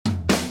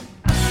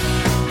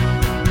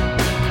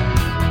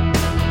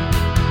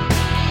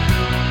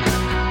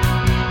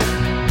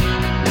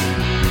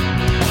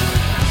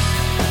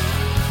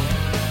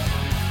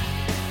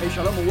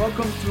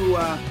welcome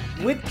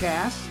to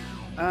Witcast.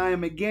 I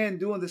am again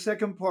doing the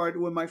second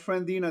part with my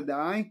friend Dina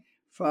Dye.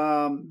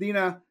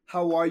 Dina,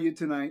 how are you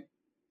tonight?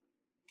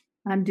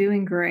 I'm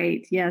doing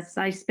great. Yes,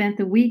 I spent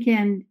the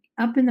weekend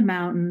up in the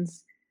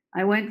mountains.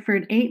 I went for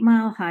an 8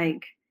 mile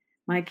hike.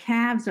 My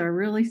calves are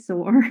really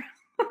sore,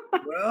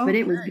 but Well,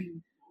 it was hey,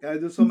 good. gotta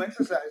do some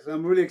exercise.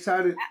 I'm really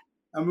excited.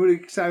 I'm really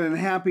excited and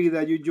happy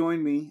that you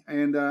joined me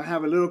and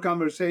have a little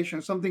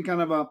conversation, something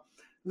kind of a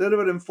little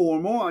bit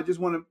informal. I just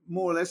want to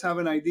more or less have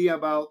an idea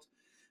about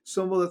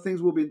some of the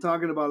things we've been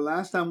talking about.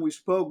 Last time we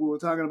spoke, we were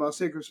talking about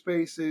sacred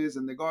spaces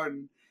and the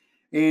garden.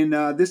 And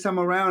this time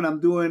around,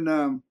 I'm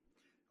doing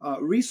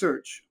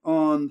research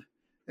on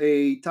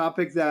a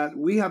topic that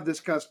we have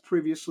discussed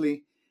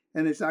previously,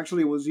 and it's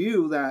actually was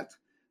you that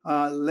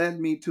led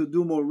me to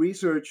do more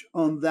research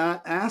on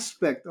that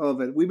aspect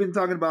of it. We've been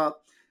talking about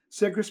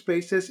sacred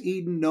spaces,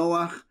 Eden,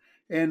 Noah,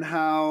 and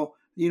how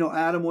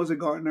Adam was a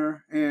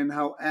gardener, and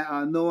how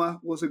Noah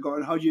was a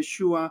gardener, how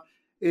Yeshua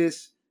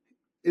is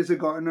is a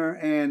gardener,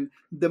 and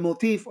the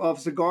motif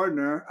of the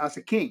gardener as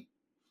a king.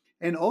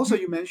 And also,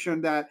 you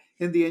mentioned that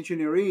in the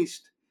ancient Near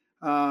East,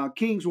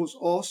 kings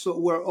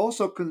were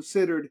also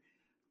considered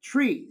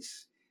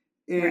trees,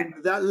 and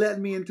Correct. that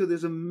led me into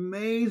this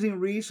amazing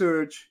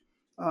research,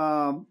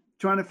 trying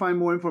to find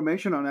more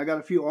information on it. I got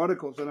a few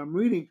articles that I'm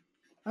reading,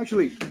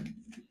 actually,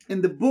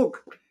 in the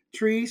book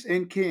 "Trees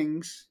and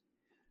Kings: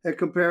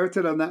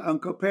 comparative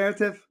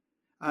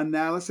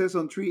analysis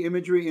on tree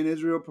imagery in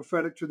Israel,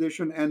 prophetic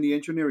tradition, and the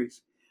ancient Near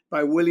East"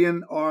 by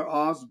William R.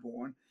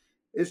 Osborne.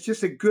 It's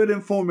just a good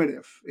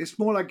informative. It's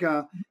more like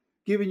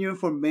giving you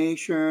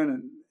information,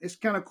 and it's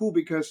kind of cool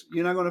because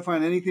you're not going to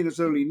find anything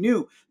necessarily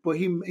new, but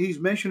he's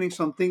mentioning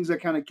some things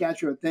that kind of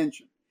catch your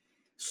attention,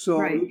 so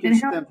Right. you can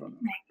And help stem from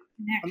make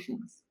them.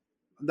 connections.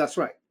 That's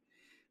right.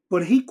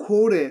 But he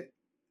quoted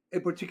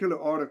a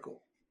particular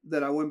article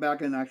that I went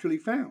back and actually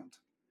found,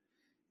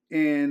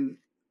 and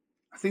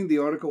I think the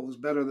article was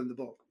better than the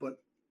book,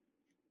 but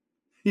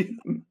it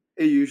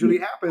usually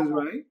happens,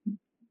 right?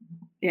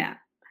 Yeah.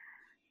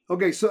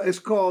 Okay, so it's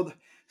called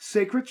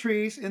Sacred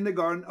Trees in the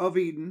Garden of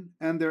Eden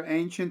and Their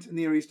Ancient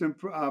Near Eastern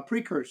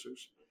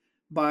Precursors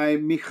by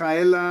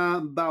Michaela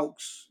Baux.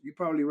 You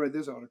probably read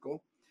this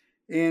article.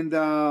 And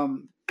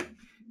and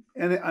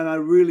I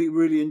really,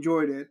 really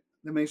enjoyed it.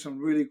 They made some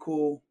really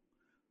cool,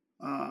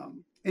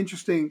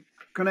 interesting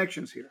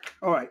connections here.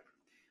 All right.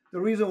 The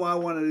reason why I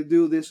wanted to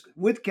do this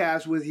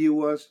withcast with you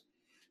was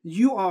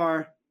you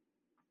are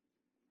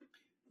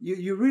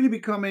you're really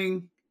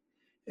becoming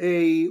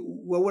a,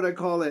 what would I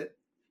call it?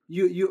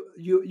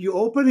 You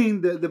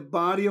opening the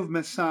body of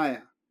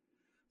Messiah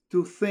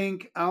to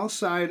think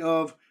outside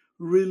of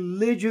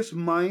religious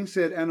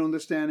mindset and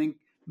understanding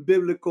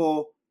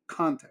biblical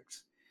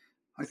context.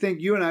 I think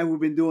you and I, we've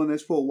been doing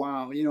this for a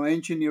while.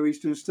 Ancient Near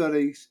Eastern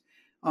studies,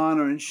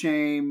 honor and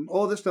shame,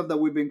 all the stuff that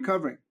we've been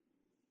covering.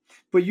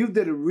 But you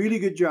did a really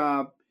good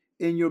job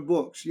in your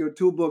books, your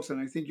two books, and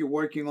I think you're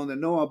working on the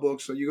Noah book.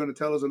 So you're going to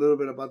tell us a little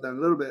bit about that in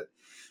a little bit.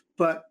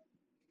 But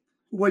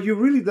what you've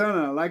really done,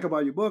 and I like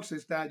about your books,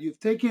 is that you've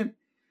taken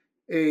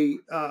a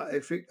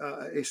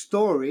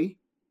story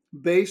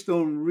based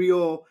on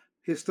real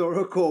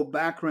historical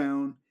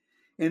background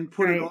and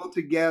put it Right. all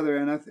together.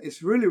 And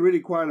it's really, really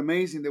quite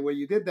amazing the way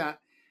you did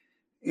that.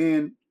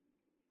 And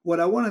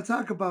what I want to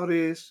talk about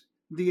is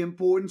the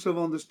importance of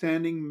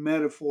understanding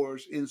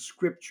metaphors in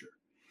Scripture.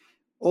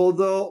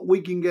 Although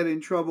we can get in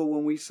trouble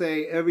when we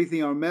say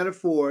everything are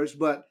metaphors,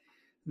 but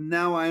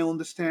now I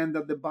understand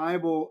that the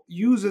Bible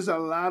uses a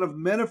lot of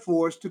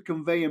metaphors to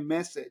convey a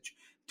message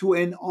to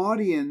an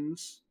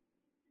audience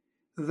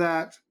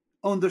that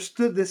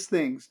understood these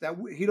things, that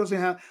he doesn't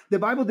have, the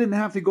Bible didn't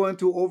have to go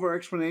into over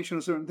explanation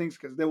of certain things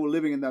because they were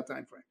living in that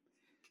time frame.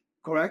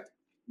 Correct?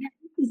 Yeah,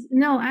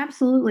 no,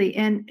 absolutely.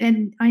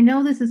 And I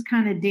know this is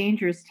kind of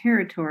dangerous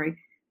territory,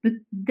 but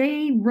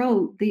the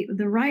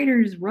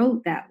writers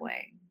wrote that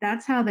way.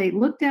 That's how they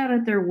looked out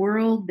at their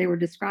world. They were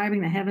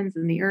describing the heavens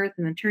and the earth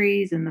and the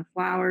trees and the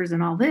flowers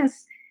and all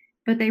this,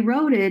 but they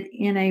wrote it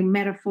in a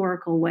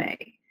metaphorical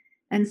way.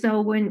 And so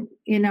when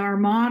in our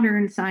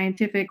modern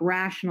scientific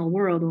rational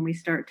world, when we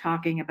start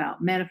talking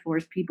about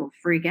metaphors, people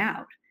freak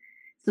out.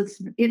 So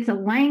it's a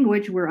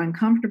language we're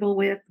uncomfortable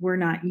with. We're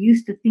not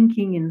used to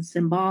thinking in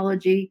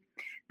symbology.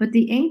 But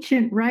the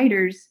ancient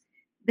writers,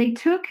 they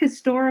took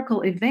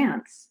historical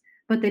events,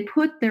 but they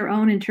put their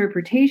own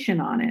interpretation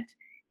on it.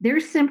 They're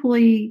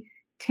simply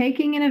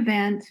taking an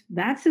event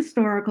that's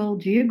historical,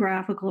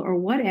 geographical, or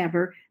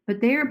whatever, but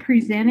they're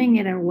presenting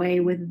it in a way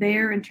with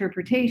their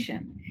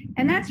interpretation.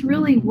 And that's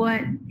really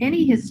what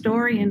any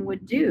historian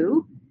would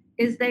do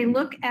is they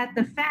look at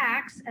the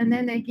facts and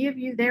then they give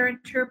you their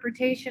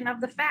interpretation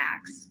of the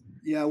facts.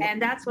 Yeah. And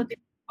that's what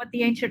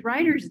the ancient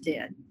writers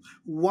did.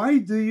 Why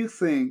do you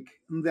think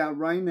that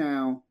right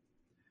now,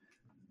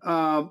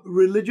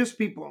 religious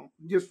people,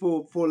 just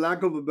for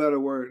lack of a better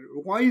word,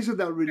 why is it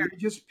that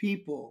religious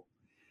people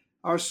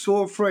are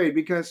so afraid?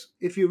 Because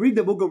if you read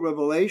the book of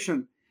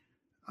Revelation,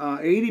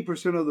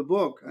 80% of the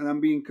book, and I'm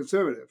being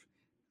conservative,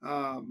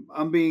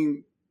 I'm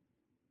being,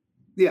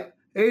 yeah,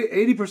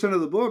 80%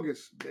 of the book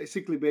is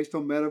basically based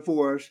on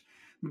metaphors,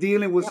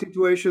 dealing with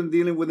situation,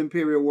 dealing with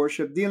imperial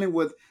worship, dealing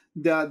with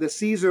the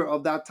Caesar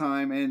of that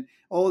time and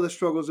all the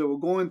struggles that we're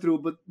going through.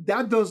 But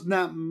that does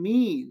not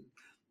mean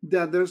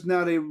that there's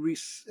not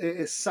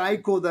a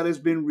cycle that has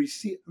been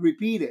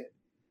repeated.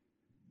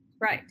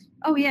 Right.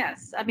 Oh,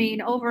 yes. I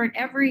mean, over in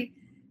every,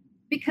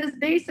 because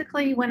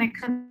basically, when it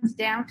comes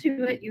down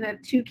to it, you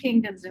have two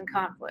kingdoms in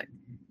conflict.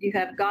 You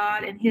have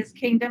God and his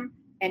kingdom,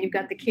 and you've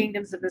got the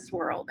kingdoms of this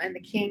world and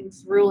the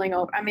kings ruling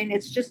over. I mean,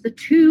 it's just the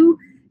two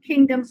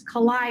kingdoms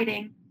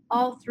colliding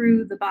all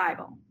through the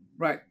Bible.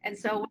 Right. And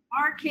so when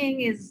our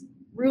king is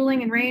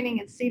ruling and reigning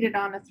and seated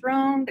on the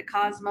throne, the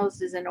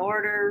cosmos is in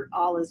order,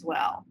 all is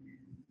well.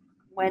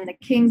 When the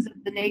kings of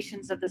the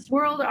nations of this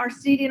world are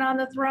seated on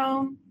the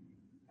throne,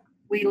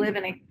 we live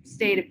in a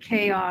state of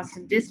chaos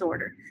and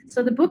disorder.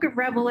 So the book of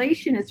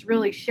Revelation is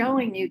really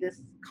showing you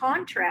this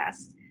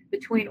contrast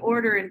between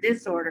order and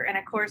disorder. And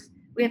of course,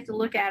 we have to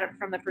look at it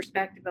from the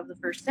perspective of the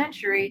first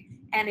century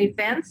and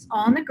events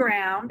on the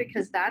ground,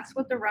 because that's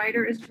what the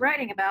writer is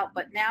writing about.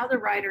 But now the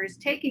writer is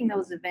taking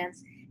those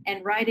events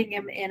and writing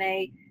them in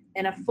a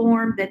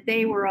form that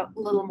they were a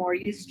little more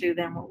used to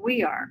than what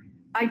we are.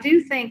 I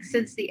do think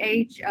since the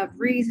age of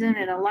reason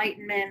and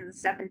enlightenment in the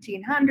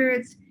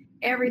 1700s,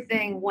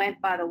 everything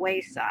went by the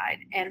wayside.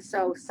 And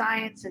so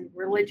science and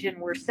religion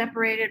were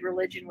separated.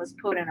 Religion was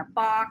put in a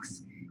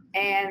box,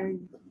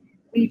 and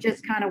we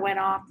just kind of went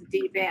off the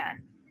deep end.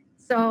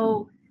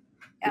 So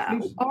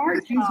our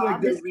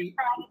job is to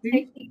try to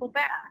take people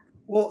back.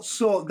 Well,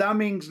 so that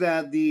means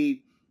that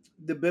the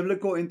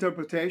biblical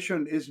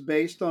interpretation is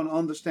based on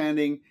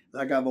understanding,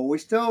 like I've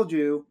always told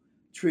you,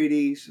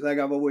 treaties, like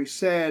I've always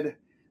said,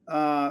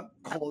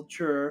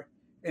 culture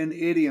and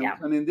idioms, Yeah.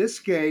 and in this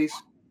case,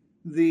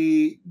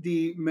 the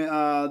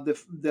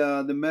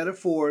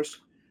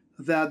metaphors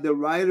that the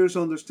writers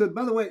understood.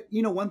 By the way,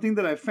 one thing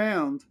that I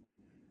found,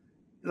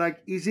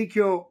 like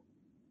Ezekiel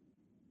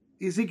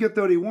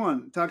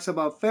 31 talks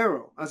about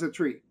Pharaoh as a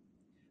tree.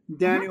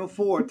 Daniel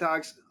 4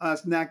 talks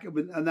as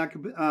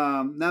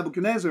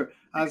Nebuchadnezzar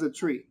as a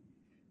tree.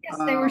 Yes,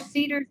 they were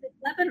cedars in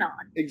Lebanon.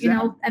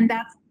 Exactly. And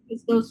that's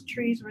because those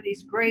trees were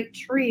these great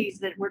trees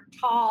that were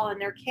tall, and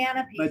their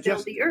canopy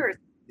filled the earth.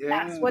 Yeah.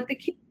 That's what the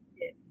king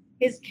did.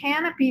 His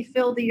canopy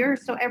filled the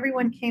earth, so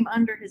everyone came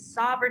under his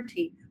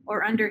sovereignty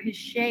or under his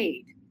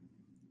shade.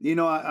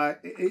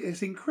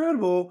 It's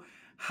incredible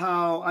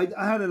how I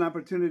had an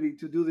opportunity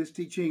to do this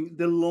teaching,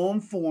 the long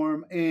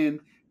form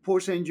in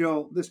Port St.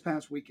 Joe this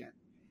past weekend,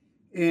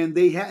 and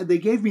they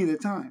gave me the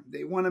time.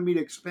 They wanted me to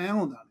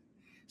expound on it,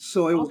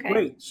 so it was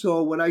great.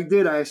 So what I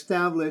did, I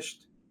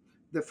established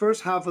the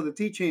first half of the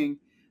teaching.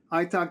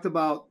 I talked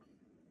about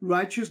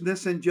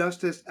righteousness and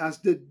justice as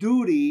the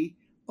duty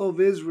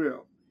of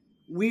Israel.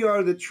 We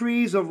are the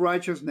trees of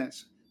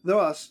righteousness.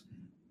 Thus,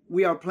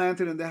 we are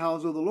planted in the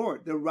house of the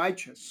Lord, the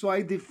righteous. So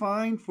I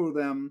defined for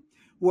them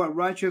what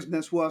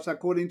righteousness was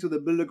according to the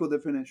biblical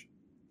definition.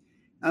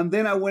 And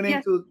then I went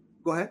into,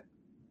 go ahead.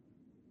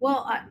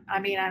 Well, I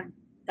mean, I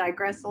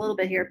digress a little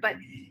bit here, but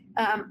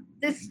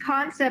this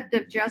concept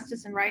of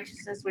justice and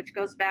righteousness, which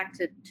goes back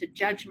to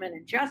judgment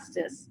and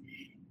justice,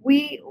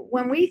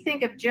 when we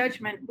think of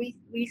judgment,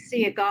 we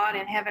see a God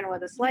in heaven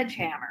with a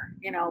sledgehammer,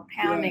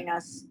 pounding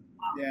us.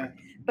 Yeah.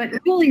 But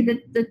really,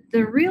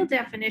 the real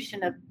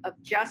definition of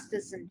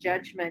justice and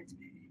judgment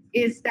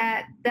is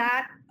that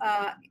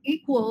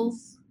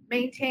equals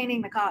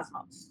maintaining the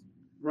cosmos.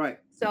 Right.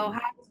 So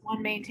how does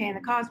one maintain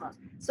the cosmos?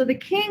 So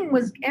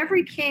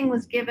every king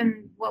was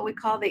given what we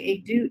call the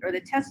edut, or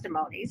the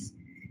testimonies,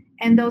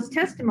 and those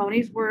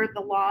testimonies were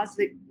the laws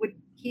that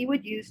he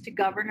would use to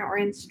govern or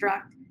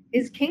instruct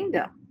his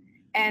kingdom.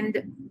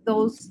 And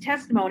those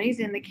testimonies,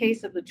 in the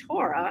case of the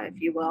Torah,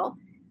 if you will,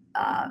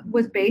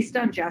 was based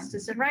on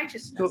justice and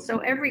righteousness. So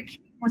every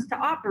king was to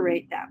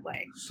operate that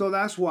way. So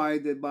that's why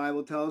the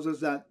Bible tells us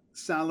that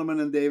Solomon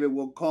and David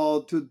were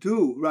called to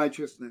do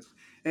righteousness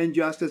and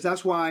justice.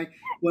 That's why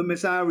when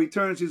Messiah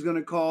returns, he's going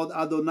to call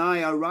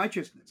Adonai our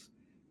righteousness,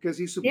 because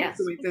he's supposed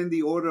to maintain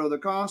the order of the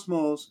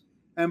cosmos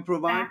and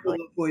provide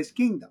for his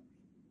kingdom.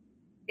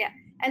 Yeah.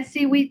 And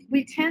see,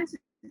 we tend to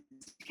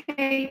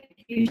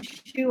take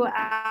Yeshua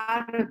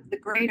out of the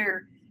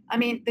greater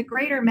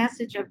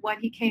message of what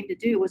he came to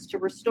do was to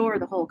restore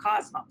the whole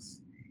cosmos.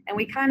 And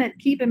we kind of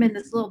keep him in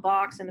this little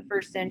box in the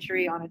first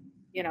century on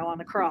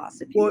the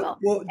cross, if you will.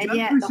 Well, and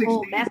yet the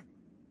whole message.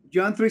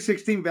 John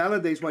 3:16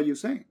 validates what you're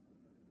saying.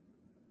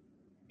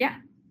 Yeah.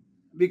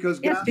 Because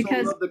God so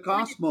loved the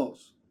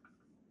cosmos.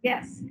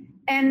 Yes.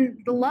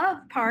 And the love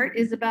part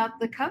is about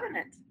the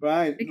covenant.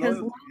 Right. Because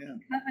love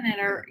and covenant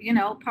are,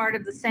 part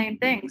of the same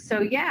thing.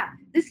 So yeah,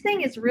 this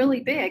thing is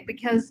really big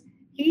because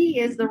he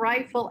is the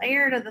rightful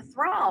heir to the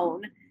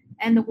throne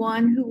and the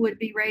one who would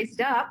be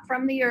raised up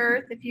from the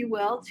earth, if you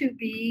will, to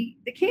be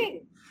the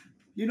king.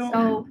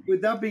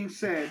 With that being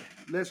said,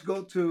 let's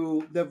go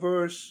to the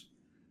verse.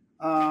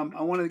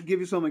 I want to give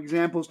you some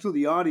examples to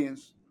the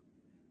audience.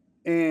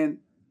 And,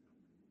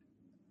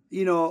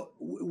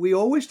 we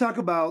always talk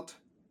about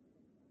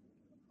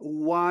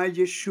why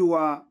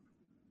Yeshua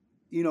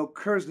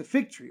curse the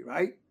fig tree,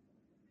 right?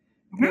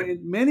 Mhm.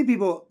 And many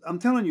people, I'm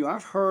telling you,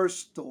 I've heard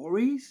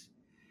stories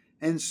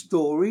and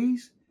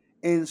stories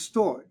and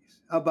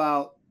stories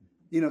about,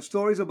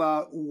 stories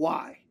about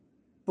why.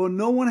 But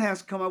no one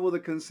has come up with a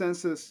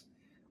consensus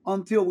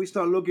until we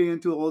start looking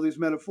into all these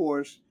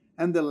metaphors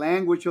and the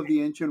language of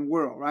the ancient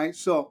world, right?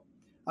 So,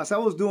 as I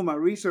was doing my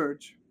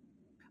research,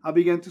 I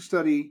began to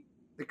study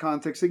the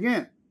context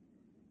again.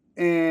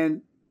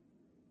 And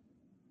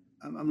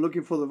I'm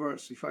looking for the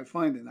verse if I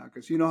find it now,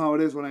 because you know how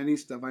it is when I need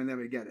stuff, I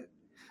never get it.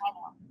 I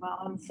know. Well,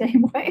 I'm the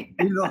same way.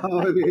 You know how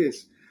it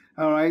is.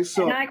 All right. And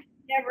So, I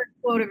never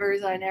quote a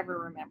verse, I never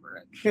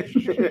remember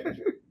it.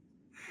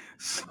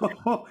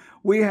 so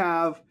we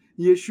have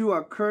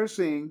Yeshua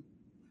cursing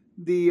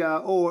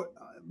or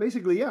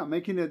basically, yeah,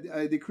 making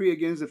a decree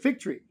against the fig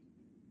tree.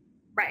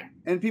 Right,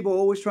 And people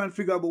always try to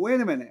figure out, but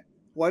wait a minute,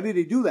 why did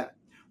he do that?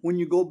 When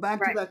you go back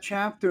to right. that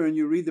chapter and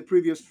you read the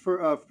previous,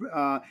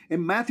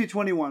 in Matthew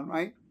 21,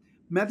 right?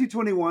 Matthew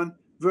 21,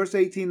 verse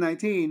 18,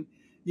 19,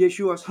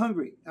 Yeshua's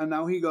hungry. And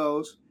now he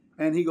goes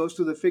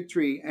to the fig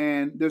tree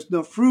and there's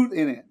no fruit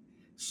in it.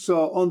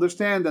 So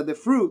understand that the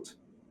fruit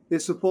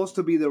is supposed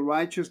to be the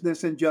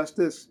righteousness and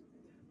justice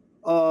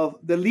of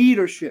the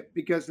leadership,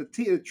 because the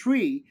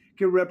tree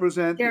can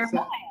represent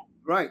Jeremiah.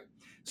 right.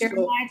 So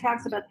Jeremiah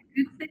talks about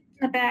the good figs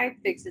and the bad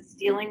figs. It's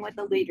dealing with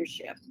the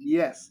leadership.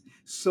 yes.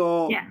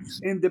 So Yes.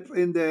 in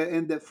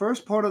the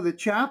first part of the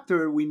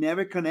chapter, we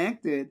never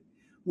connected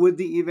with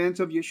the events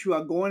of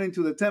Yeshua going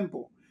into the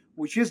temple,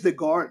 which is the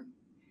garden.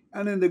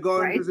 And in the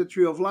garden Right. there's the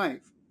tree of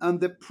life.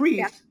 And Yeah.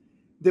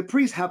 the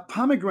priests have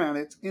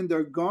pomegranates in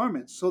their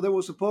garments. So there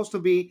was supposed to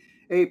be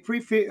a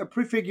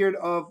prefigured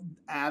of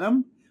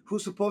Adam,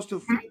 who's supposed to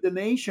Mhm. feed the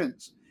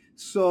nations.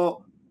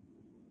 So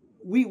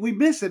we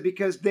miss it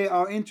because they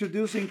are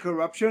introducing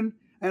corruption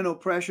and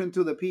oppression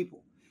to the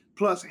people.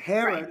 Plus, Right.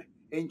 Herod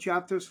in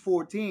chapters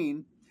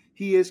 14,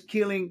 he is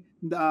killing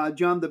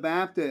John the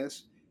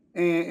Baptist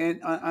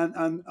and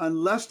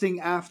lusting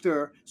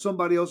after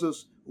somebody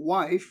else's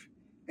wife.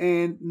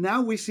 And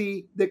now we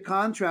see the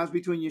contrast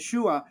between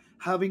Yeshua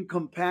having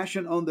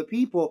compassion on the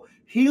people,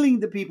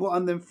 healing the people,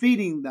 and then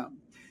feeding them.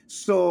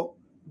 So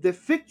the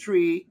fig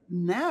tree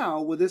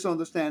now, with this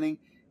understanding,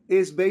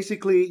 is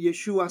basically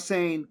Yeshua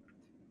saying,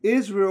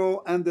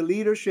 Israel and the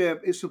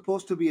leadership is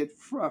supposed to be a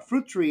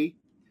fruit tree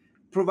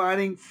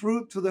providing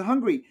fruit to the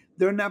hungry.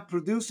 They're not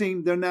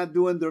producing, they're not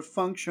doing their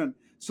function.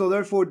 So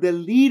therefore, the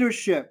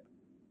leadership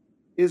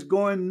is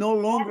going no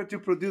longer to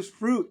produce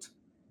fruit.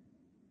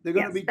 They're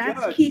going to Yes, be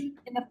that's judged. key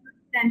in the first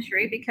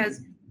century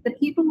because the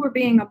people were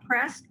being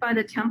oppressed by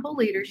the temple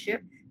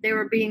leadership. They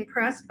were being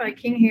oppressed by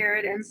King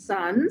Herod and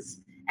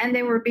sons, and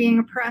they were being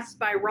oppressed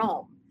by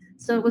Rome.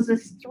 So it was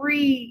this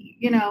three,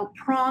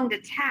 pronged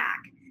attack.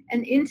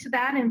 And into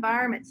that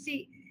environment,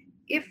 see,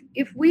 if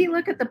we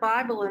look at the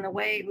Bible in the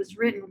way it was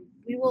written,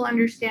 we will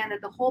understand that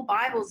the whole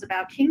Bible is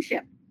about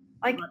kingship.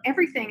 Like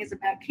everything is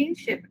about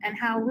kingship and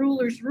how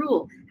rulers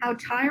rule, how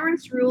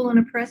tyrants rule and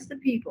oppress the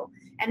people,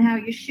 and how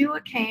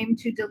Yeshua came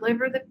to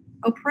deliver the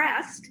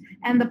oppressed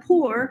and the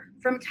poor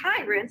from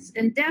tyrants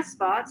and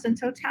despots and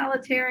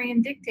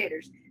totalitarian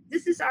dictators.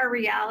 This is our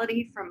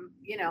reality from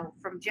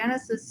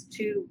Genesis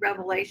to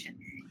Revelation.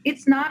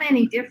 It's not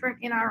any different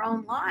in our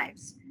own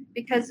lives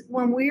because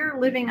when we're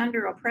living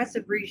under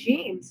oppressive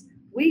regimes,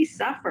 we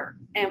suffer.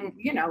 And,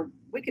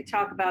 we could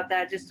talk about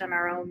that just in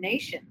our own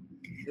nation.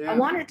 I Yeah.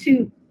 wanted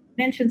to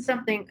mention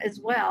something as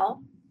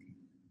well.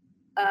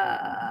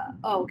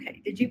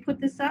 Okay. Did you put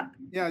this up?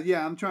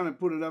 Yeah. I'm trying to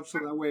put it up so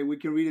that way we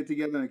can read it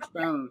together and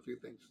expound on a few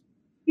things.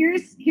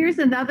 Here's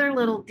another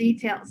little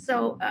detail.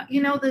 So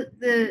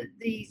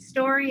the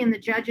story in the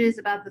Judges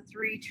about the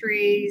three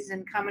trees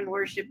and come and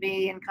worship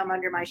me and come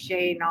under my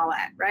shade and all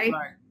that, right?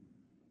 Right.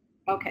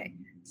 Okay.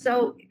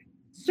 So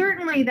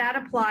certainly that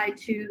applied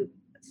to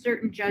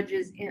certain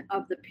judges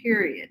of the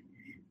period.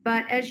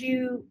 But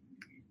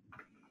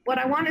what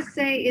I want to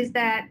say is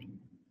that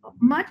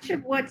much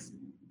of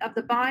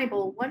the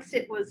Bible, once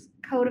it was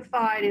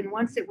codified and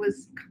once it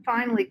was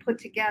finally put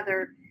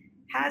together,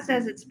 has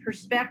as its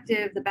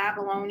perspective the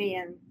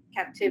Babylonian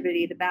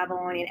captivity, the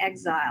Babylonian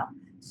exile.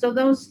 So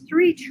those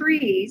three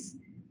trees,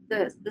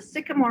 the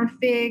sycamore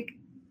fig,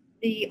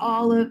 the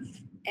olive,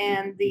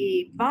 and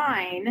the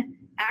vine,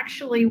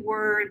 actually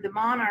were the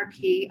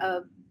monarchy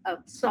of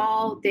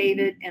Saul,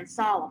 David, and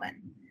Solomon.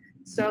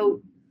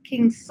 So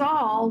King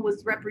Saul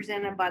was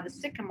represented by the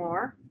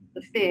sycamore,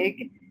 the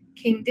fig.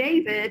 King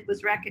David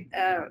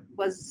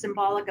was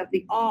symbolic of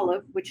the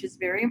olive, which is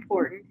very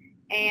important,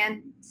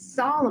 and King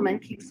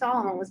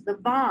Solomon, was the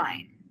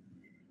vine.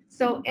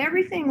 So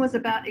everything was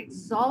about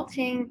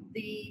exalting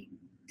the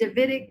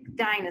Davidic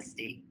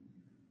dynasty.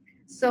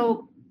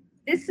 So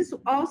this is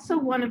also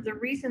one of the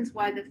reasons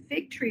why the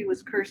fig tree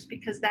was cursed,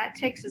 because that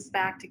takes us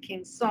back to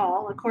King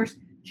Saul. Of course,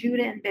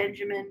 Judah and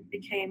Benjamin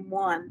became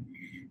one,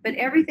 but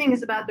everything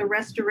is about the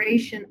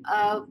restoration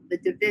of the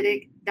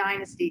Davidic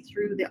dynasty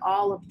through the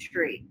olive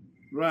tree.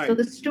 Right. So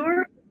the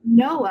story of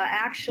Noah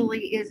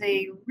actually is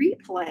a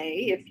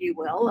replay, if you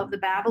will, of the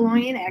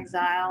Babylonian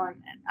exile, and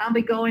I'll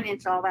be going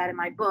into all that in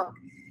my book.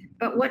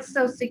 But what's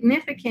so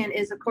significant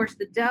is, of course,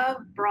 the dove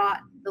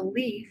brought the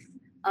leaf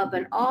of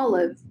an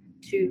olive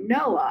to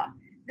Noah.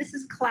 This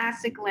is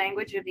classic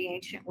language of the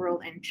ancient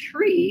world and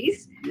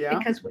trees, Yeah.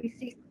 because we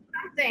see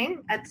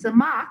something, a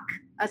tzemach,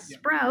 a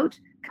sprout,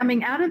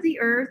 coming out of the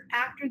earth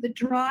after the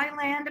dry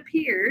land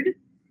appeared.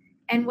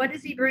 And what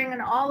does he bring?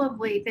 An olive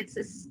leaf. It's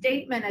a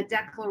statement, a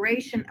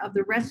declaration of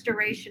the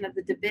restoration of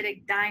the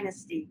Davidic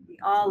dynasty, the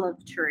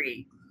olive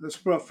tree. That's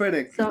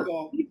prophetic.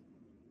 So,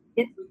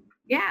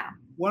 yeah.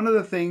 One of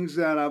the things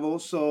that I've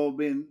also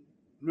been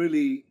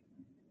really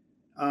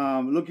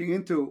looking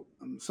into,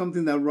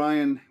 something that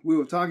Ryan, we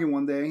were talking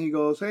one day, and he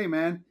goes, hey,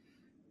 man,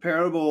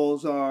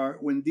 parables are,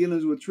 when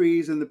dealing with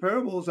trees, and the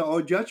parables are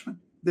all judgment,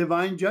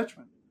 divine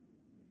judgment.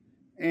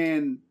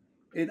 And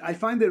I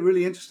find it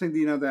really interesting,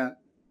 Dina, that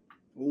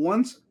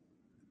once,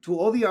 to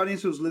all the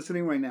audience who's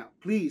listening right now,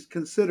 please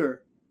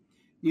consider,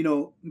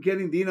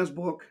 getting Dina's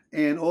book,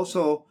 and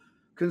also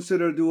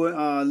consider doing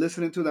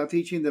listening to that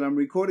teaching that I'm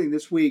recording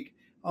this week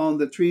on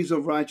the trees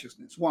of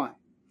righteousness. Why?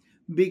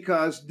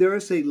 Because there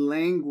is a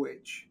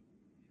language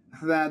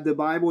that the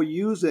Bible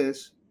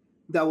uses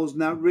that was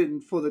not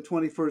written for the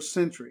 21st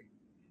century.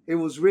 It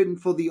was written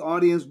for the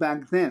audience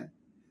back then.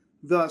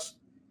 Thus,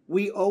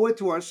 we owe it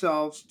to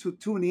ourselves to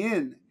tune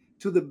in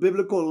to the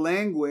biblical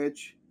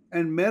language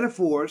and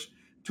metaphors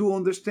to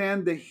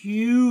understand the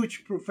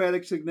huge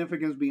prophetic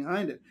significance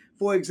behind it.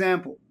 For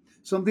example,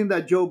 something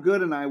that Joe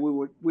Good and I,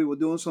 we were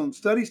doing some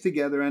studies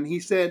together, and he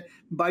said,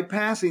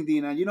 bypassing,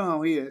 Dina, you know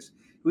how he is.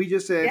 He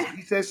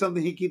says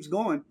something, he keeps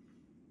going.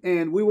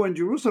 And we were in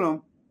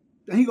Jerusalem,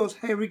 and he goes,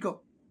 hey,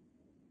 Rico,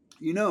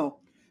 you know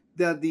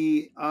that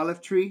the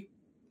olive tree,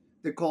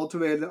 the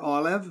cultivated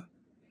olive,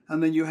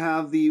 and then you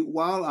have the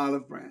wild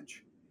olive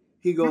branch.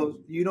 He goes,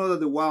 you know that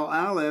the wild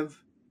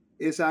olive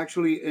is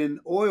actually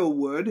an oil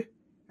wood,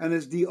 and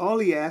it's the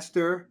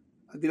oleaster,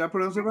 did I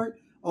pronounce it right?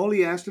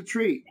 Oleaster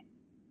tree.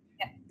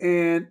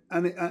 And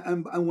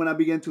when I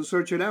began to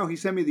search it out, he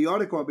sent me the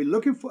article. I've been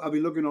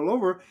looking all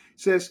over. It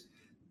says,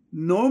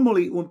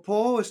 normally when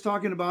Paul is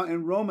talking about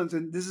in Romans,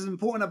 and this is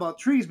important about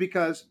trees,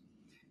 because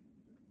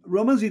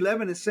Romans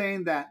 11 is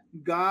saying that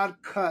God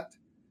cut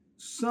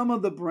some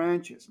of the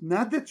branches,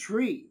 not the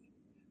tree,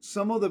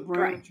 some of the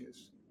branches.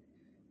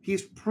 Right.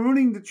 He's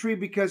pruning the tree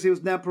because he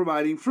was not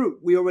providing fruit.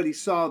 We already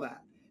saw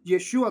that.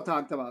 Yeshua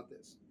talked about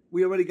this.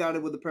 We already got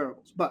it with the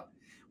parables. But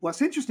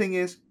what's interesting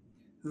is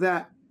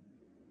that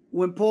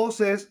when Paul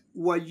says,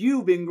 what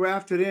you've been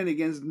grafted in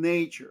against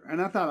nature,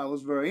 and I thought that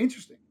was very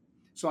interesting.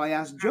 So I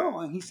asked Joe,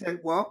 and he said,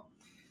 well,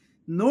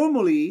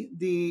 normally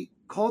the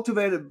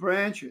cultivated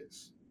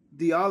branches,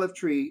 the olive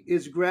tree,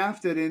 is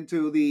grafted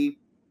into the,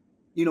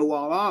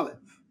 wild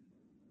olive,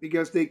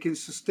 because they can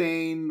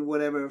sustain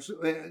whatever,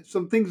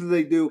 some things that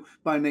they do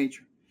by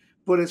nature.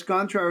 But it's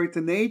contrary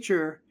to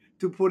nature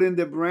to put in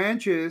the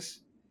branches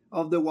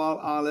of the wild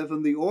olive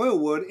and the oil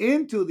wood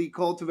into the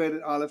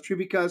cultivated olive tree,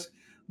 because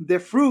the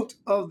fruit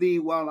of the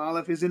wild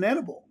olive is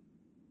inedible.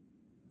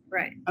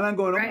 Right. And I'm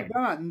going, oh my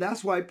God. And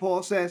that's why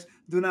Paul says,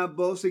 do not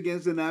boast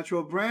against the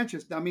natural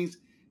branches. That means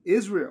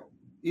Israel,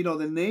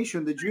 the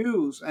nation, the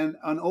Jews, and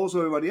also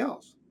everybody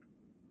else.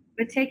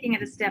 But taking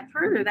it a step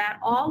further, that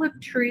olive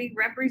tree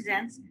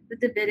represents the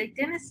Davidic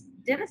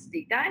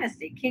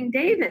dynasty, King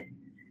David.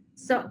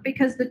 So,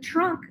 because the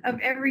trunk of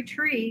every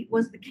tree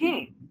was the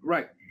king.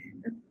 Right.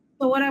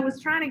 So what I was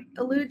trying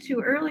to allude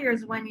to earlier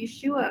is when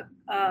Yeshua,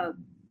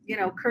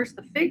 cursed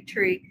the fig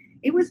tree,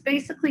 it was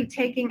basically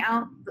taking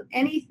out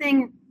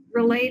anything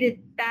related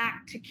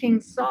back to King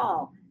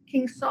Saul.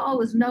 King Saul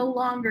was no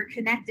longer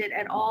connected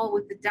at all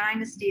with the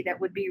dynasty that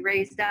would be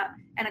raised up.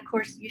 And of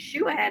course,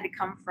 Yeshua had to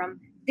come from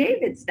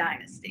David's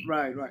dynasty.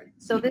 Right.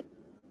 So the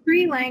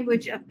tree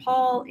language of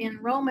Paul in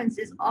Romans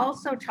is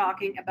also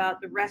talking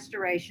about the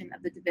restoration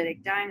of the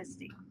Davidic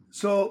dynasty.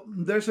 So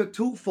there's a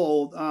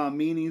twofold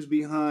meanings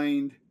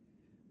behind,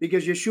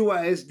 because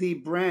Yeshua is the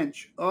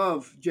branch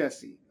of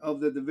Jesse, of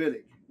the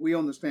Davidic. We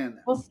understand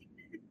that. Well,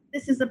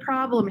 this is the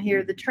problem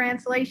here. The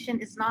translation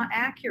is not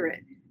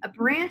accurate. A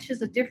branch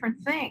is a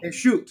different thing. A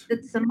shoot. The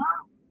tzemach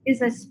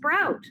is a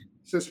sprout.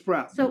 It's a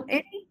sprout. So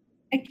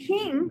a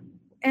king,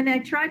 and I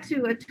tried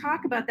to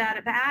talk about that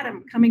of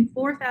Adam coming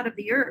forth out of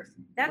the earth.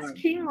 That's right.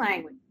 King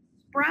language.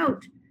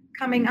 Sprout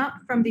coming up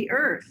from the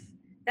earth.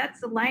 That's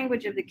the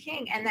language of the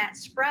king, and that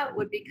sprout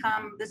would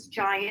become this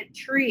giant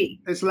tree.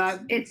 It's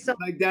like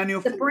Daniel.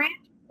 The branch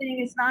thing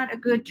is not a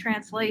good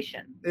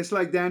translation. It's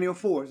like Daniel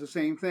 4. It's the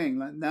same thing.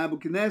 Like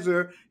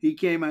Nebuchadnezzar, he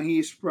came and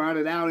he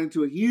sprouted out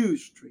into a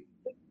huge tree.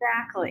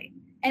 Exactly.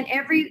 And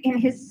in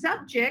his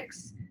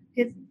subjects,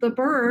 the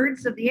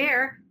birds of the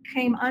air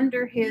came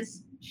under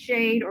his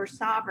shade or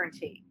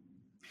sovereignty.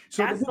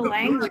 So the book of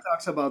Jonah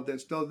talks about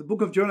this. The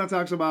book of Jonah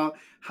talks about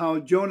how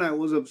Jonah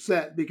was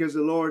upset because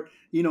the Lord,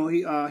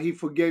 he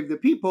forgave the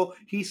people.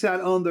 He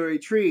sat under a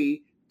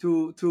tree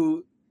and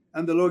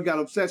the Lord got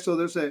upset. So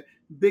there's a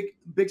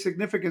big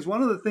significance.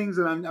 One of the things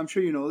that I'm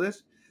sure you know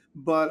this,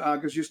 but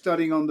because you're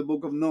studying on the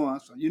book of Noah,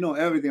 so you know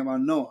everything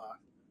about Noah.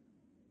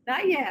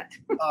 Not yet.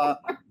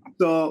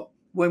 So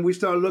when we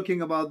start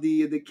looking about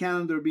the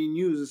calendar being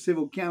used, the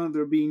civil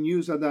calendar being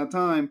used at that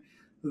time,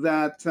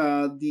 that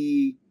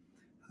the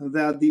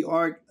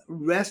ark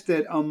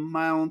rested on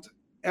Mount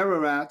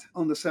Ararat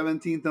on the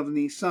 17th of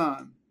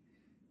Nisan,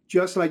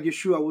 just like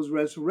Yeshua was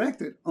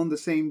resurrected on the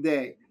same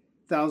day,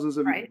 thousands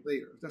of years Right.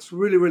 later. That's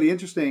really, really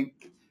interesting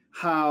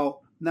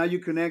how now you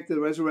connect the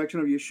resurrection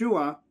of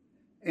Yeshua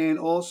and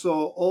also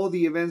all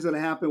the events that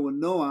happened with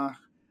Noah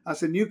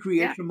as a new Yeah.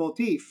 creation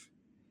motif.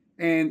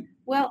 And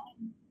Well,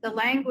 the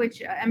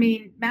language, I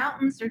mean,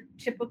 mountains are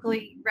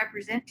typically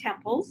represent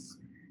temples,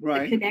 the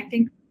right,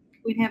 connecting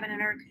between heaven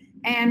and earth.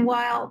 And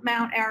while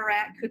Mount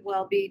Ararat could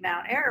well be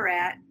Mount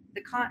Ararat,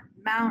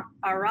 Mount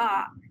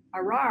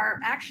Arar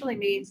actually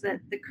means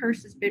that the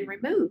curse has been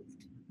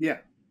removed yeah,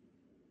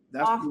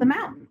 that's off the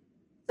mountain.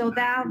 So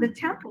now the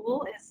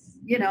temple is,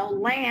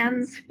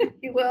 lands, if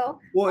you will,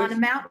 well. on a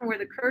mountain where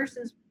the curse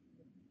is.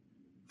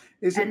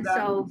 And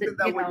so that, Isn't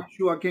that what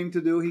Yeshua came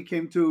to do? He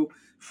came to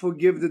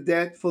forgive the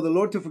debt, for the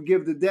Lord to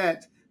forgive the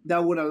debt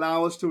that would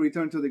allow us to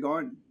return to the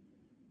garden.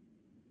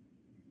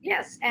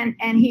 yes, and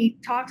he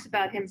talks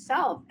about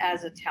himself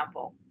as a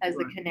temple, as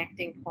Right. the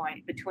connecting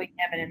point between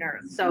heaven and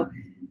earth. So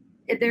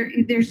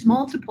there's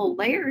multiple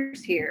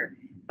layers here,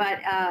 but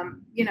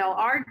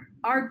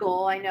our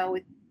goal, I know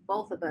with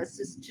both of us,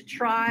 is to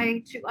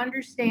try to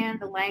understand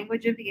the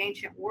language of the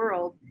ancient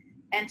world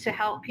and to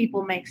help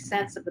people make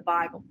sense of the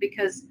Bible.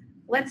 Because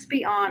let's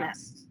be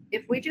honest,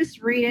 if we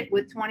just read it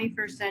with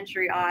 21st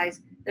century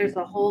eyes, there's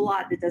a whole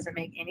lot that doesn't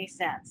make any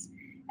sense.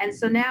 And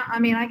so now, I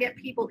mean, I get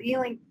people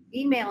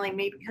emailing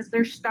me because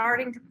they're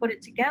starting to put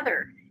it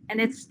together, and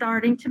it's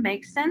starting to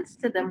make sense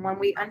to them when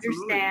we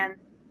Absolutely. understand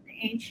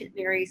the ancient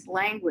Near East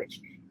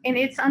language. And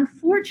it's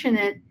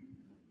unfortunate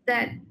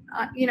that,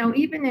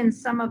 even in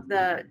some of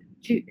the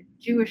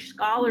Jewish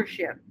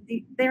scholarship,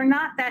 they're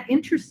not that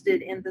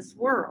interested in this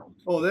world.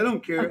 Oh, they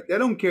don't care. They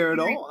don't care at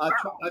all.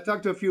 I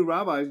talked to a few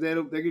rabbis.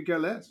 They could care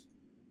less.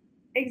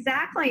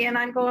 Exactly. And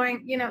I'm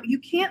going, you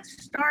can't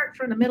start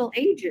from the Middle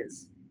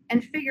Ages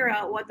and figure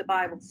out what the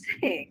Bible's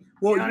saying.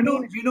 Well, what I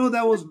mean?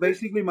 that was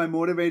basically my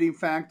motivating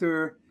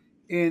factor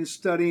in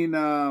studying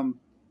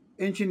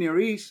ancient Near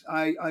East.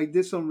 I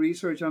did some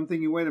research. I'm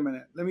thinking, wait a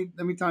minute, let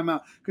me time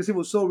out, because it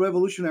was so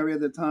revolutionary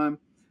at the time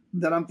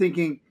that I'm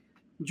thinking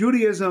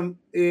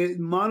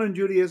modern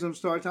Judaism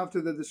starts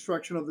after the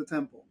destruction of the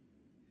temple.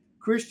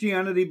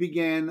 Christianity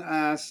began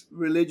as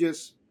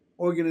religious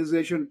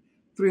organization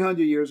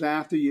 300 years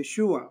after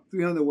Yeshua,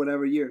 300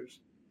 whatever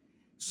years.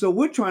 So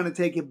we're trying to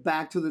take it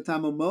back to the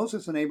time of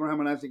Moses and Abraham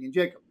and Isaac and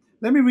Jacob.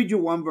 Let me read you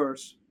one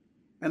verse,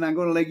 and I'm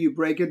going to let you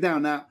break it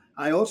down. Now,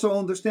 I also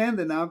understand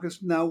it now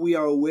because now we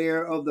are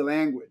aware of the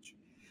language.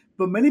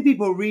 But many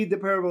people read the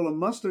parable of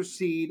mustard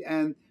seed,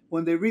 and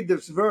when they read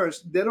this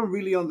verse, they don't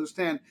really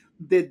understand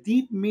the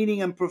deep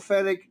meaning and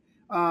prophetic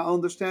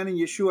understanding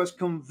Yeshua is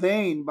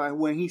conveying by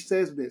when he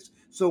says this.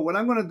 So what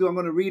I'm going to do, I'm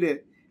going to read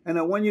it, and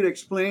I want you to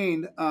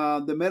explain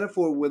the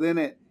metaphor within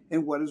it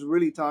and what is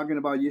really talking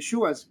about.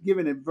 Yeshua has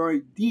given a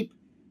very deep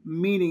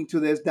meaning to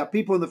this that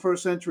people in the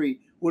first century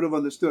would have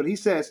understood. He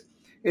says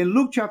in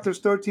Luke chapters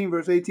 13,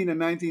 verse 18 and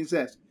 19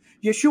 says,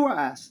 then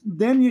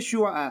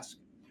Yeshua asked,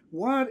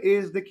 what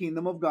is the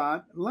kingdom of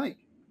God like?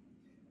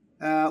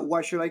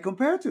 What should I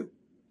compare to?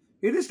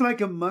 It is like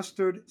a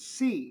mustard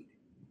seed,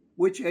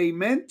 which a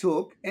man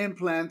took and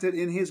planted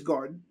in his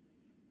garden.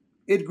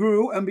 It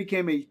grew and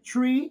became a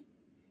tree,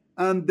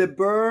 and the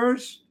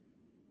birds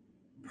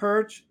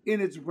perch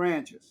in its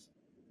branches.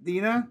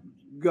 Dina,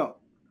 go.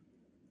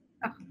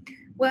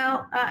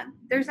 Well,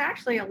 there's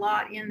actually a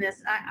lot in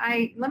this.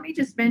 I let me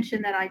just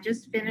mention that I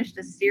just finished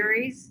a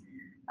series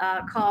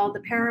called "The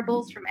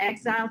Parables from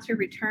Exile to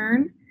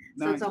Return."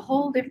 So Nice. it's a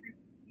whole different.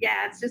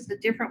 Yeah, it's just a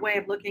different way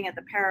of looking at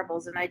the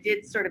parables. And I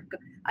did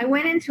I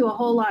went into a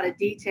whole lot of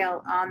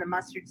detail on the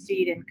mustard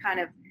seed and kind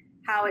of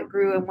how it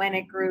grew and when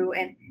it grew,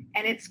 and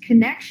its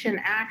connection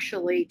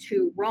actually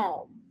to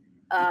Rome.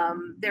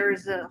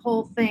 There's a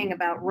whole thing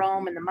about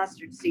Rome and the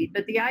mustard seed,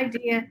 but the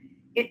idea,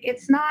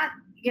 it's not,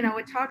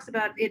 it talks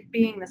about it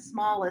being the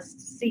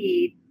smallest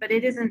seed, but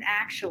it isn't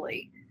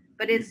actually.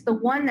 But it's the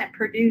one that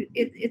produced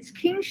it's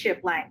kingship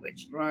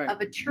language, right,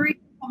 of a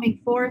tree coming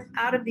forth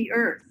out of the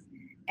earth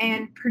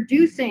and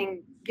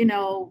producing,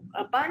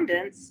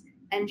 abundance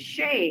and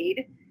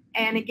shade.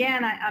 And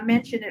again, I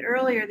mentioned it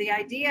earlier, the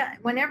idea,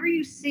 whenever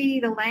you see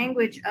the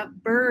language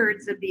of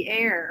birds of the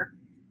air,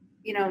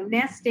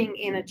 nesting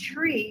in a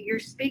tree, you're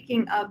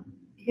speaking of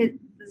the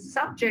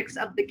subjects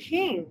of the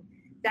king.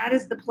 That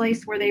is the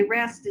place where they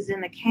rest, is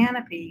in the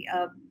canopy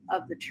of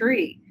the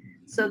tree.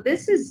 So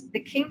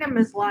the kingdom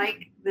is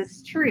like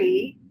this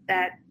tree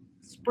that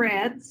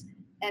spreads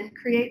and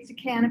creates a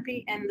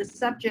canopy, and the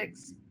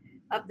subjects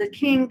of the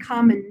king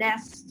come and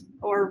nest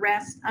or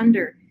rest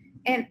under.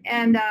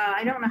 And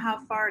I don't know how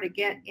far to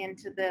get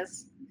into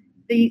this.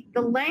 The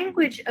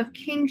language of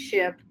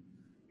kingship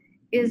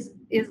is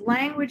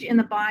language in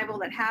the Bible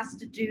that has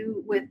to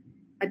do with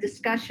a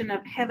discussion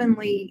of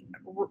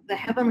the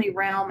heavenly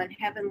realm and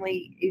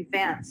heavenly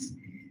events.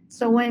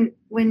 So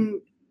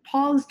when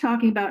Paul is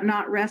talking about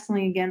not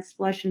wrestling against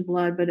flesh and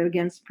blood, but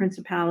against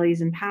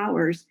principalities and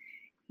powers.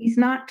 He's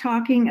not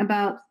talking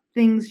about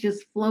things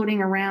just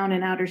floating around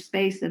in outer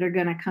space that are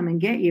going to come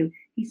and get you.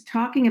 He's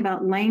talking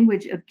about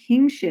language of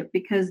kingship,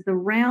 because the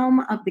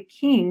realm of the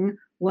king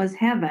was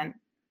heaven.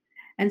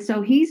 And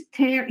so he's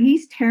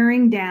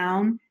tearing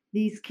down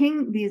these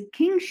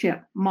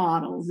kingship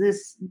models,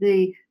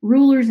 the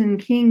rulers and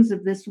kings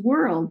of this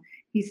world.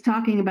 He's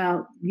talking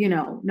about,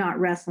 not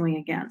wrestling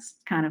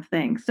against kind of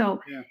thing.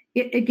 So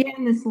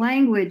again, this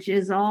language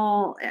is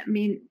all, I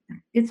mean,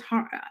 it's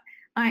hard.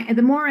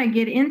 The more I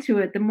get into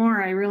it, the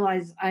more I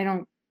realize I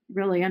don't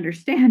really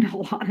understand a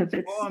lot of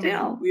it still.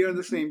 I mean, we are on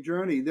the same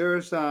journey.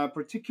 There's a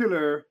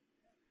particular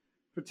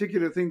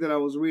thing that I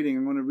was reading.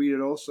 I'm going to read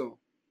it also,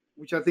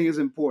 which I think is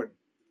important.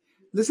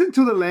 Listen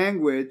to the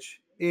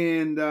language,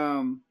 and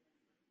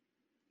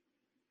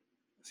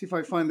see if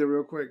I find it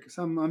real quick. Because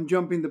I'm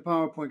jumping the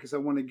PowerPoint because I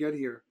want to get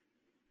here.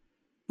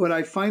 But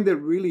I find it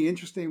really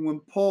interesting when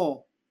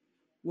Paul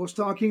was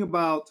talking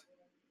about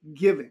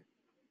giving,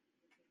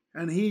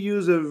 and he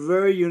used a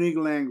very unique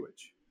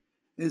language.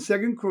 In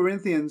 2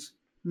 Corinthians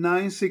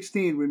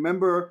 9:16,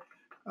 remember,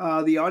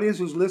 the audience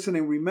who's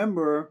listening,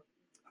 remember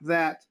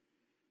that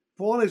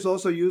Paul is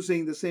also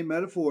using the same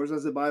metaphors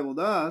as the Bible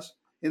does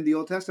in the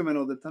Old Testament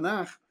or the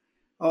Tanakh,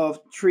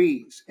 of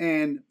trees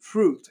and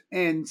fruit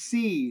and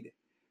seed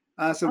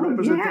as a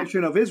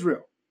representation of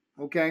Israel.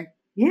 Okay?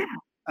 Yeah.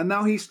 And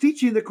now he's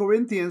teaching the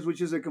Corinthians,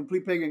 which is a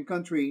complete pagan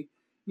country,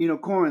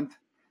 Corinth,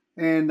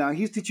 and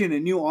he's teaching a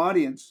new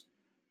audience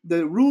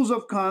the rules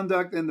of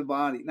conduct in the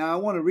body. Now, I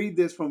want to read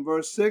this from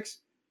verse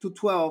 6 to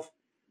 12.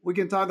 We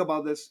can talk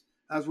about this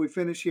as we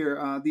finish here,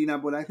 Dina,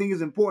 but I think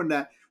it's important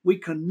that we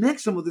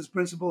connect some of these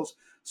principles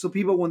so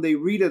people, when they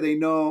read it, they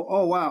know,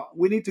 oh, wow,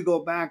 we need to go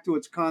back to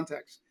its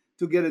context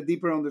to get a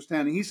deeper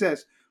understanding. He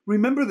says,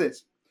 remember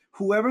this,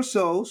 whoever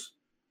sows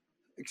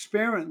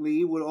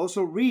sparingly will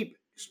also reap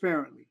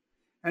sparingly,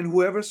 and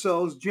whoever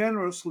sows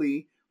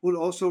generously will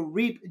also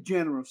reap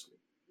generously.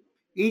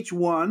 Each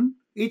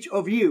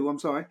of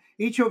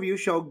you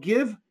shall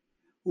give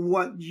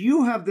what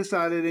you have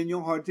decided in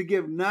your heart to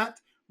give, not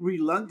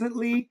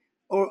reluctantly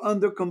or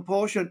under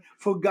compulsion,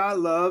 for God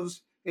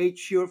loves a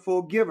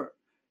cheerful giver.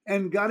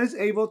 And God is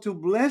able to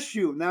bless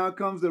you. Now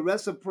comes the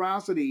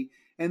reciprocity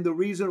and the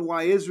reason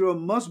why Israel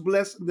must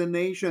bless the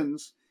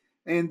nations,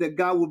 and that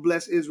God will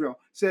bless Israel.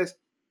 It says,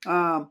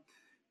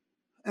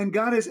 and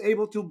God is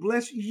able to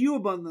bless you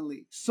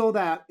abundantly, so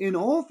that in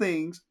all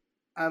things,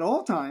 at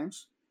all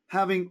times,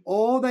 having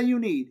all that you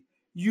need,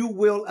 you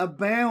will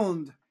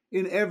abound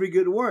in every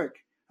good work.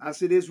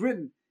 As it is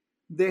written,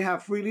 they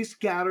have freely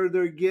scattered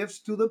their gifts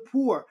to the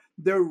poor.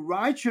 Their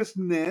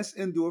righteousness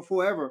endure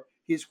forever.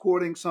 He's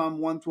quoting Psalm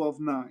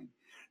 112:9.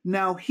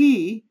 Now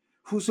he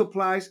who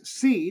supplies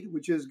seed,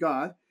 which is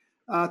God,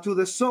 to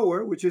the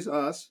sower, which is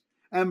us,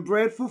 and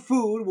bread for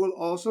food will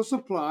also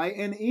supply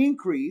and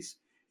increase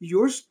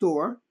your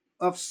store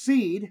of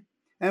seed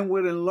and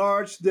will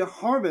enlarge the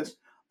harvest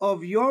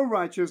of your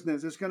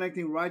righteousness. Is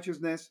connecting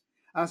righteousness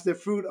as the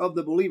fruit of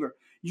the believer.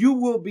 You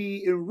will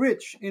be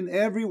enriched in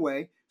every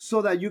way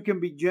so that you can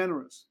be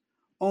generous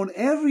on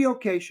every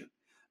occasion.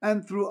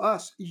 And through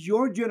us,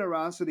 your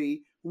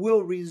generosity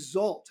will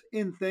result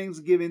in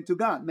thanksgiving to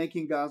God,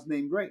 making God's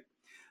name great.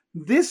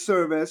 This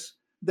service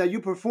that you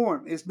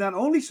perform is not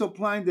only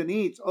supplying the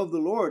needs of the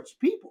Lord's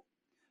people,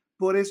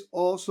 but is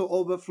also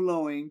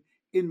overflowing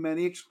in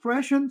many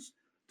expressions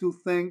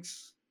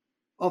thanks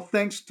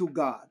to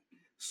God.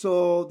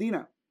 So,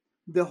 Dina,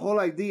 the whole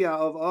idea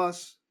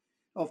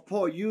of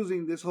Paul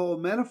using this whole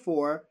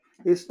metaphor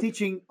is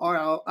teaching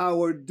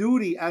our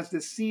duty as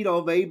the seed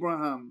of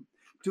Abraham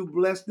to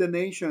bless the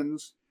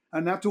nations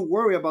and not to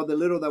worry about the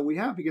little that we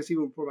have, because he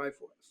will provide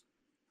for us.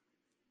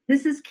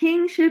 This is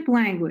kingship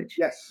language.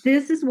 Yes.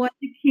 This is what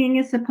the king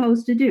is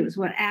supposed to do. It's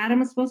what Adam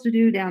was supposed to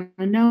do down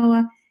to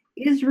Noah.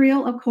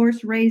 Israel, of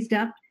course, raised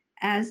up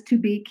as to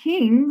be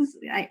kings,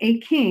 a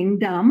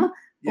kingdom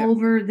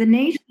over the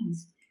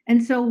nations.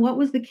 And so what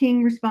was the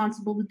king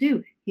responsible to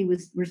do? He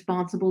was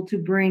responsible to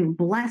bring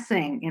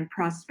blessing and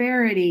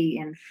prosperity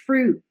and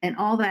fruit and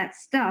all that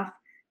stuff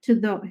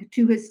to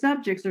his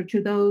subjects, or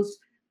to those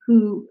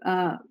who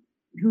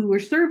were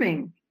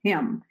serving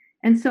him.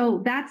 And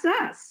so that's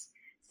us.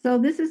 So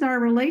this is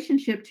our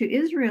relationship to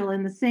Israel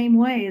in the same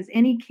way as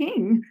any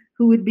king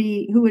who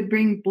would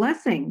bring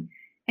blessing.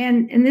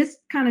 And this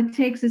kind of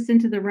takes us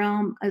into the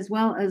realm as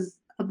well as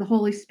of the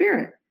Holy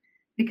Spirit,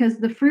 because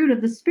the fruit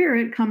of the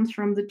Spirit comes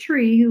from the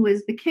tree, who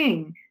is the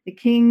king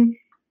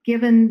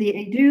given the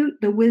edut,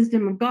 the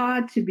wisdom of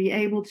God, to be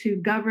able to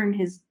govern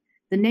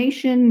the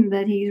nation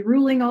that he's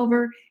ruling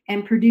over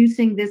and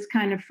producing this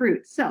kind of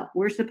fruit. So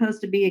we're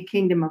supposed to be a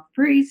kingdom of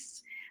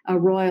priests, a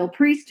royal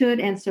priesthood,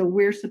 and so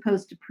we're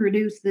supposed to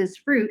produce this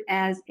fruit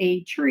as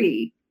a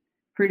tree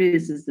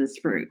produces this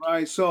fruit.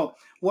 Right. So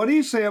what do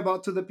you say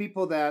about to the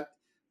people that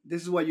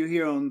this is what you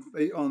hear on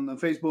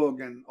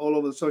Facebook and all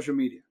over social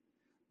media?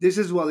 This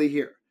is what they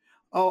hear.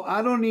 Oh,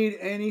 I don't need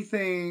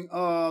anything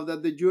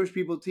that the Jewish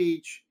people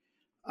teach.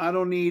 I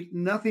don't need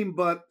nothing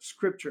but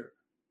scripture.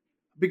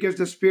 because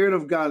the Spirit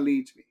of God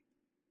leads me.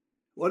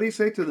 What do you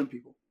say to them,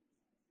 people?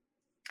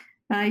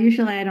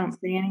 Usually I don't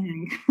say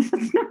anything.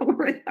 It's not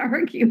worth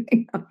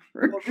arguing over.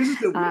 Well, this is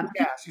the Uh,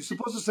 webcast. You're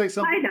supposed to say I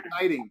something know.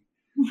 exciting.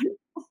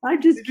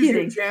 I'm just This is your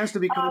kidding. chance to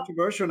be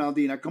controversial now,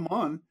 Dina. Come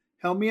on,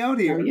 help me out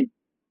No, here. you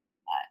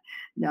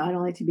no, I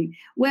don't like to be.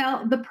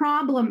 Well, the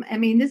problem, I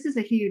mean, this is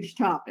a huge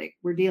topic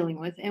we're dealing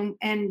with, and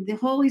the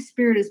Holy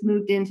Spirit has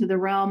moved into the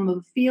realm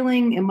of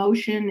feeling,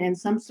 emotion, and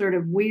some sort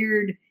of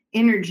weird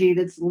energy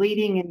that's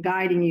leading and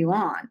guiding you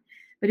on.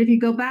 But if you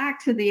go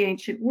back to the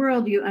ancient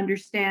world, you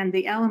understand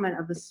the element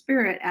of the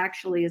spirit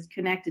actually is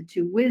connected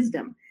to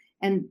wisdom.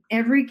 And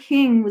every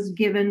king was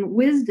given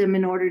wisdom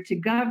in order to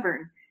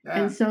govern.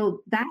 And Yeah.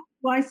 so that's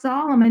why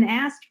Solomon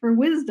asked for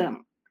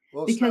wisdom,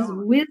 Well, because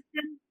Solomon.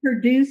 wisdom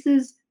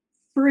produces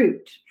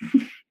fruit.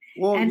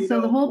 Well, And you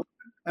so the know, whole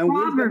and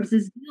wisdom Proverbs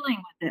is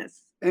dealing with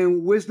this.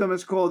 and wisdom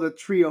is called the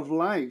tree of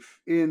life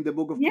in the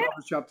book of Yeah,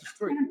 Proverbs, chapter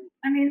 3.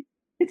 I mean,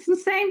 it's the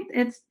same.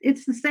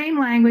 It's the same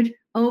language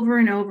over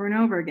and over and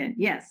over again.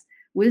 Yes,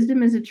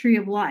 wisdom is a tree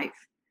of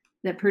life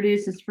that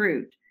produces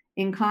fruit.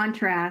 In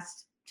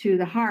contrast to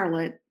the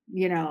harlot,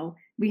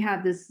 we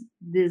have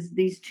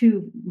these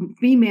two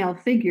female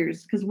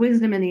figures, because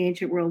wisdom in the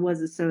ancient world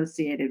was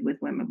associated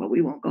with women, but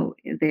we won't go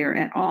there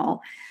at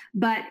all.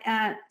 But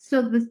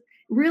so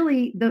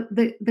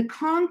the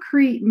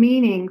concrete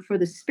meaning for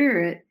the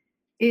spirit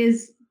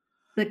is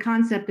the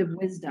concept of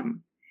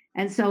wisdom.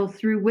 And so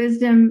through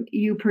wisdom,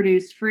 you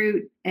produce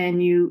fruit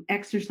and you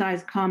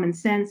exercise common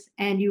sense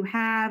and you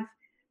have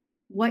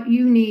what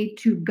you need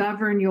to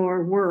govern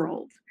your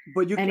world.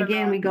 But you And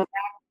again, cannot, we go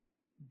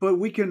but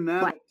we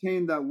cannot back.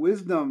 obtain that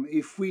wisdom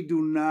if we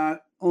do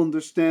not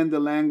understand the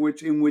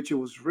language in which it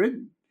was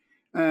written.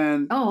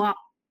 And Oh, I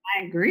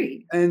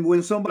agree. and when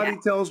Yeah. somebody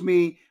tells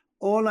me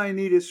all I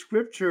need is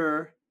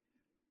scripture,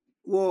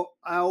 well,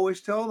 I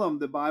always tell them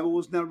the Bible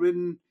was not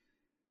written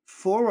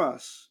for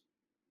us.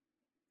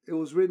 It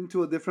was written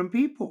to a different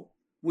people.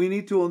 We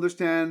need to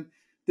understand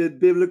the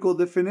biblical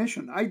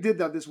definition. I did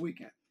that this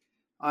weekend.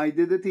 I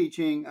did the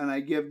teaching and I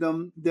give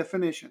them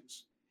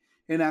definitions.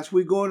 And as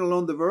we go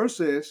along the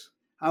verses,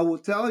 I will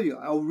tell you,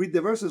 I'll read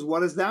the verses, what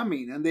does that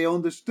mean? And they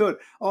understood.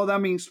 Oh,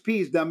 that means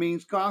peace. That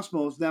means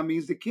cosmos. That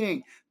means the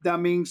king. That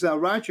means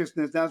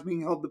righteousness. That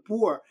means help the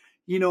poor.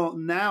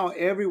 Now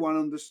everyone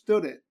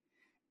understood it.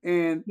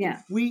 And if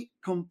Yeah. we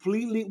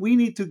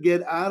need to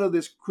get out of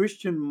this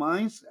Christian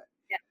mindset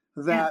Yeah.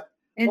 Yeah. that,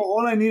 oh, It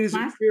all I need is a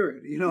last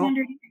spirit.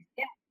 100 years.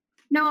 Yeah.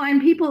 No,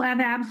 and people have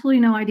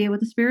absolutely no idea what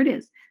the spirit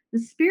is. The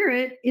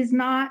spirit is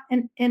not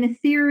an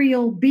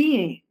ethereal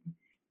being,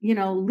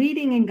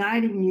 leading and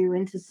guiding you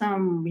into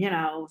some,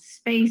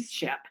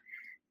 spaceship.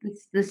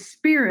 It's the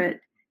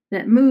spirit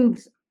that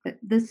moves.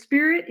 The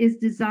spirit is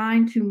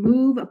designed to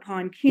move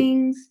upon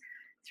kings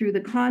through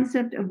the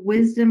concept of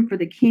wisdom for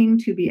the king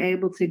to be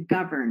able to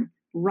govern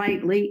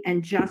rightly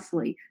and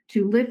justly,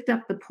 to lift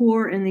up the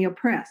poor and the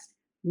oppressed.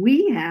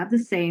 We have the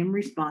same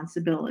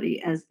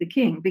responsibility as the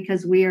king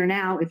because we are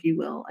now, if you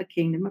will, a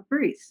kingdom of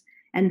priests.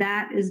 And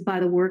that is by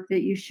the work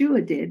that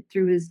Yeshua did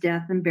through his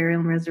death and burial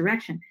and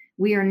resurrection.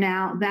 We are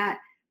now that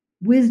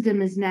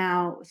wisdom is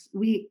now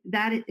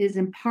that is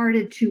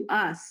imparted to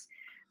us.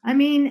 I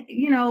mean,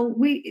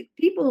 we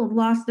people have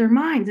lost their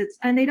minds.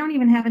 And they don't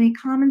even have any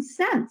common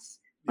sense.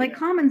 Like Yeah.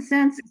 common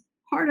sense is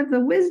part of the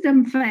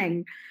wisdom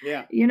thing,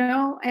 Yeah.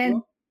 and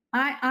Well,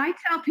 I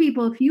tell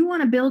people, if you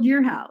want to build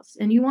your house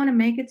and you want to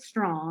make it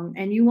strong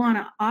and you want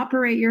to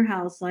operate your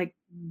house like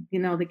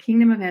the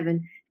kingdom of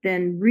heaven,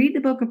 then read the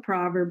book of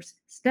Proverbs,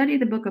 study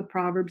the book of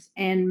Proverbs,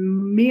 and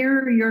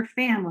mirror your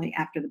family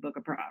after the book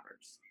of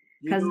Proverbs,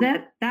 you because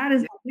know, that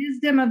is the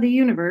wisdom of the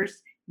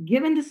universe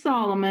given to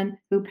Solomon,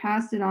 who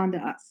passed it on to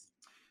us.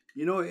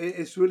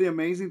 it's really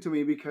amazing to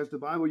me because the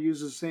Bible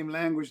uses the same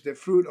language, the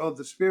fruit of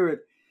the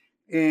Spirit.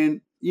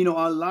 And,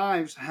 our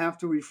lives have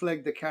to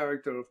reflect the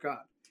character of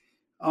God.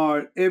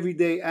 Our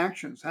everyday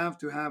actions have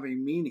to have a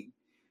meaning.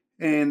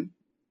 And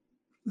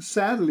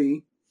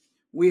sadly,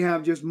 we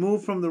have just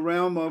moved from the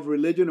realm of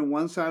religion on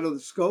one side of the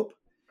scope,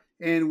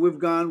 and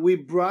we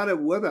brought it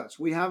with us.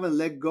 We haven't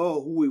let go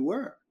of who we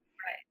were.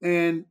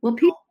 And, Well,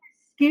 people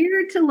are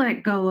scared to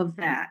let go of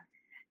that.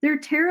 They're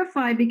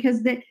terrified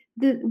because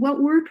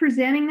what we're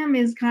presenting them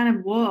is kind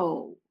of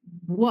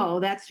whoa,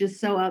 that's just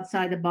so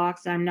outside the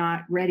box. I'm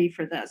not ready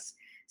for this.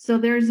 So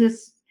there's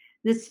this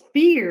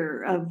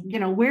fear of,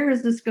 where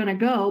is this going to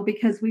go?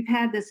 Because we've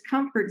had this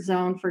comfort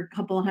zone for a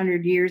couple of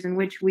 100 years in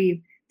which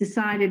we've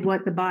decided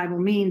what the Bible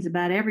means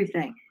about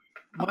everything.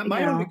 my, You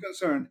my only know,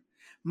 concern,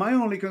 my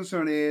only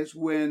concern is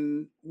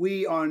when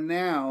we are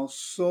now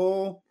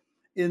so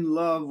in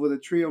love with the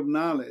tree of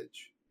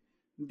knowledge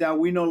that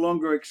we no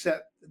longer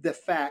accept the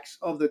facts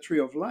of the tree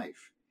of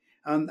life.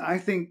 And I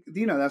think,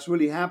 that's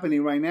really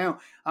happening right now.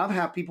 I've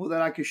had people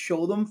that I could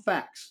show them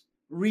facts,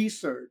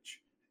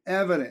 research,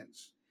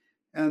 evidence,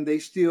 and they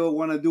still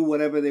want to do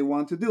whatever they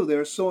want to do.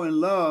 They're so in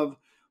love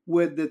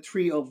with the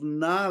tree of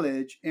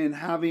knowledge and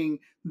having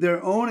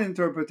their own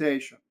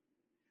interpretation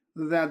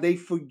that they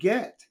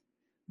forget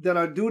that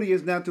our duty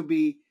is not to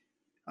be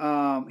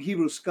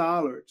Hebrew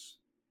scholars.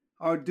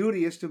 our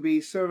duty is to be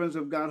servants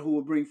of God who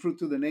will bring fruit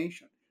to the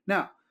nation.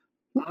 Now,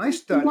 What I was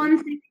the study. one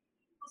thing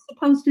he was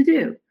supposed to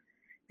do?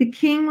 The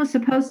king was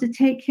supposed to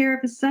take care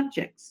of his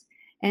subjects,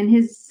 and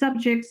his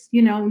subjects,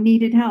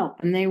 needed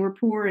help, and they were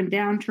poor and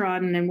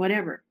downtrodden and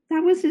whatever.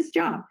 That was his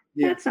job.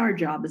 Yeah. That's our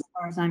job as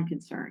far as I'm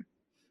concerned.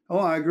 Oh,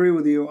 I agree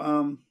with you.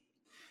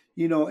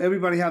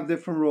 Everybody have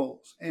different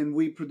roles, and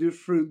we produce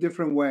fruit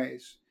different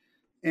ways.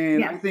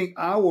 And I Yeah. think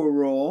our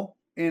role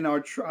in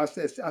our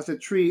as a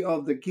tree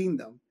of the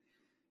kingdom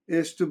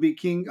is to be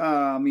king.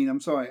 I'm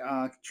sorry,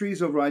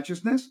 trees of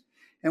righteousness,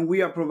 and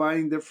we are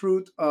providing the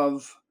fruit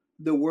of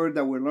the word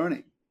that we're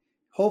learning.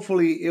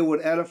 Hopefully, it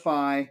would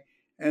edify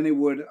and it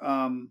would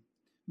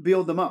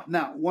build them up.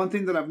 Now, one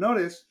thing that I've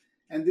noticed,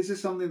 and this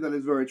is something that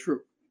is very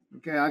true.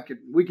 Okay,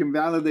 we can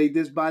validate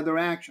this by their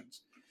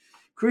actions.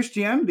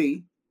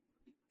 Christianity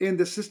in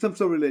the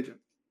systems of religion,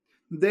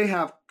 they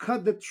have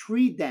cut the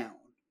tree down,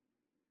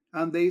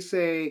 and they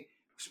say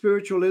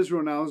spiritual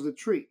Israel now is the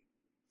tree.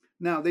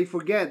 Now they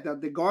forget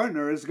that the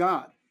gardener is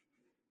God.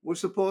 We're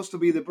supposed to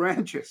be the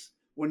branches.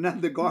 We're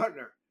not the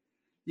gardener.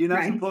 You're not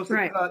Right. supposed to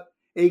Right. cut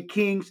a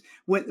king's.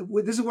 When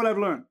this is what I've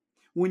learned.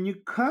 When you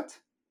cut,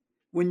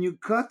 when you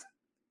cut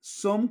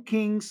some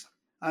kings,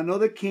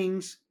 another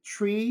king's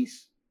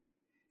trees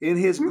in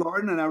his Mhm.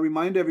 garden, and I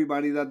remind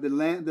everybody that the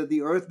land, that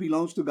the earth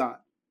belongs to God.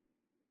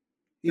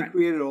 He Right.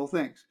 created all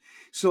things.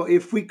 So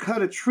if we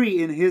cut a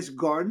tree in his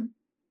garden,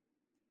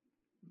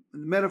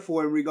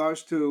 metaphor in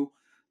regards to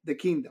the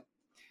kingdom,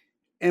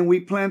 and we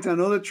plant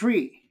another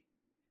tree,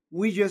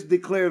 we just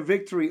declare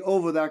victory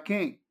over that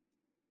king.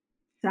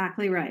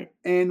 Exactly right.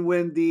 And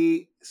when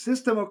the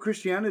system of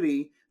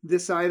Christianity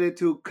decided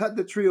to cut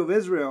the tree of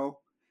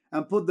Israel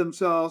and put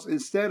themselves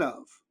instead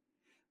of,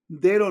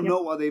 they don't Yep.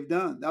 know what they've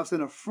done. That's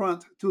an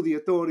affront to the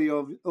authority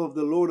of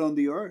the Lord on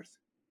the earth.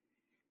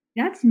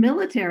 That's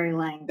military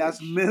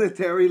That's language.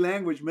 military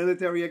language,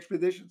 military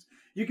expeditions.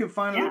 You can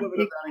find a Yeah. little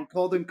bit of that in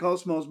Cult and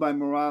Cosmos by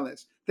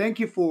Morales.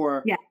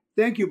 Yeah.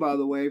 Thank you, by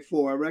the way,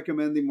 for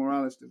recommending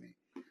Morales to me.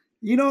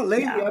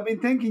 Lately Yeah. I've been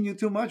thanking you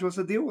too much. What's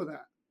the deal with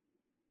that?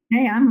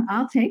 Hey,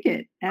 I'll take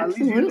it.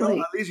 Absolutely.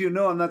 At least you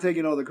know I'm not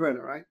taking all the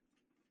credit, right?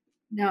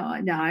 No,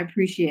 no, I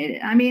appreciate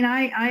it. I mean,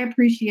 I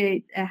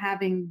appreciate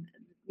having,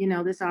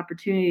 this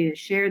opportunity to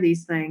share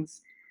these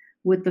things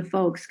with the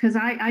folks because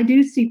I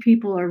do see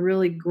people are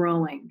really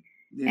growing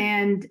Yeah.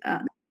 and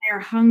they're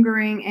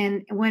hungering.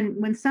 And when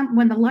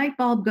the light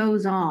bulb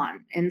goes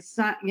on and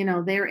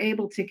they're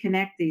able to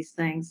connect these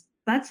things,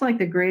 that's like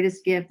the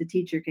greatest gift the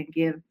teacher can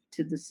give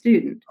to the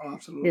student Oh,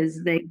 absolutely.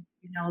 is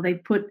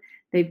they've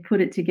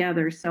put it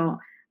together. So,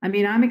 I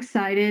mean, I'm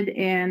excited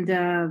and,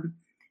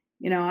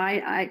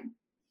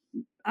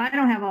 I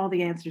don't have all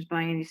the answers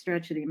by any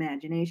stretch of the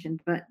imagination,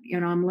 but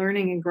I'm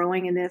learning and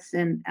growing in this,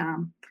 and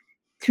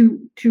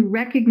to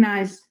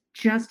recognize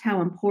just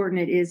how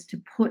important it is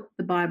to put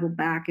the Bible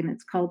back in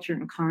its culture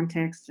and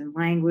context and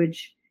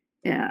language.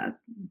 Uh,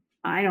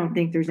 I don't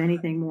think there's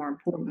anything more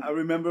important. I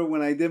remember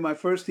when I did my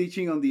first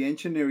teaching on the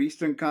ancient Near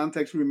Eastern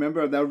context.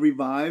 Remember that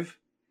revive,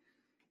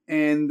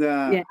 and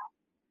Yeah.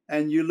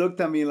 you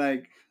looked at me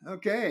like,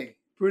 okay,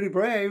 pretty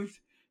brave,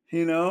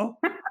 you know.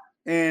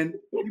 And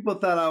people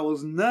thought I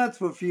was nuts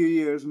for a few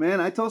years, man.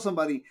 I told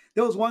somebody,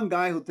 there was one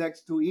guy who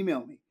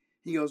emailed me.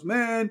 He goes,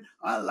 man,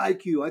 I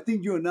like you. I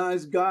think you're a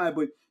nice guy,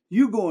 but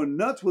you going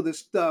nuts with this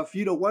stuff.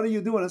 What are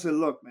you doing? I said,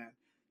 look, man,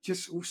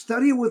 just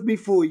study it with me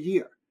for a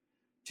year.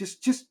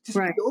 Just be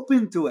Right.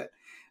 open to it.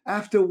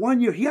 After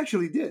 1 year, he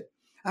actually did.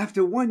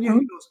 After 1 year, he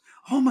Oh, goes,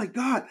 oh my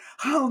God,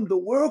 how in the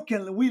world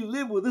can we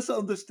live with this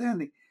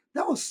understanding?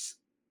 That was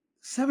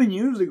 7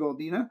 years ago,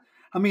 Dina.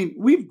 I mean,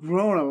 we've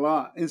grown a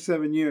lot in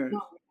 7 years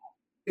no.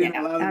 in a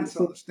Yeah, lot of this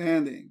absolutely.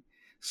 understanding. Yeah.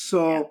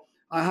 So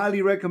I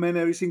highly recommend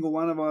every single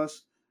one of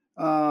us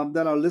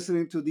that are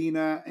listening to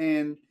Dina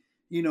and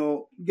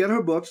get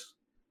her books,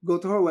 go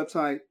to her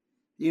website.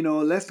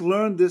 Let's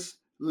learn this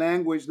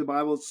language the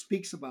Bible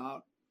speaks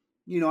about.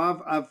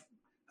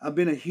 I've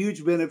been a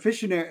huge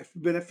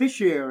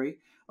beneficiary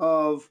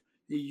of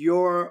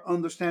your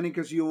understanding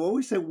because you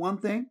always say one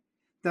thing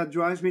that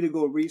drives me to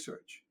go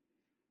research.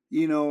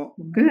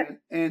 Good.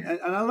 And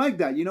I like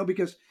that.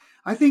 Because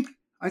I think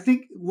I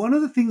think one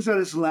of the things that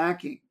is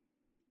lacking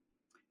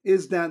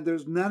is that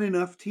there's not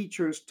enough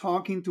teachers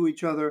talking to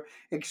each other,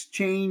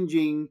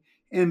 exchanging,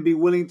 and be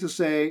willing to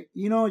say,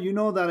 you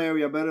know that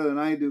area better than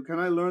I do. Can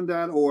I learn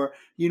that? Or,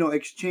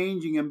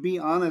 exchanging and be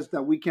honest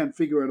that we can't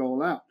figure it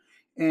all out.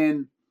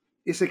 And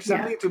it's Yeah,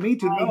 exciting to me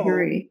to I know,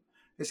 agree.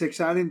 it's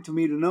exciting to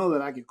me to know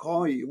that I can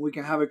call you, we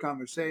can have a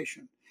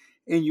conversation.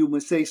 And you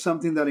must say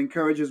something that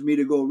encourages me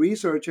to go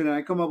research it, and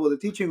I come up with a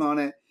teaching on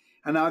it,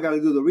 and now I got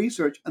to do the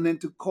research, and then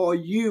to call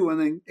you and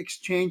then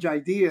exchange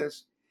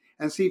ideas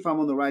and see if I'm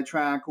on the right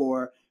track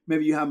or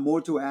maybe you have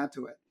more to add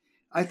to it.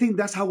 I think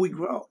that's how we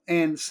grow.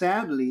 And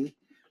sadly,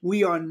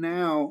 we are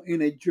now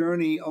in a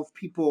journey of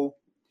people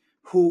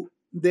who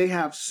they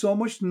have so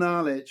much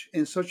knowledge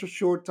in such a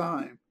short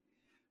time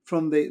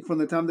from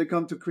the time they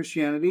come to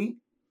Christianity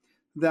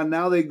that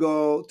now they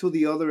go to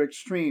the other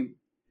extreme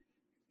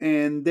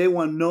and they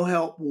want no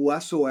help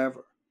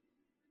whatsoever.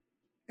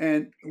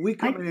 And we I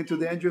coming into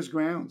dangerous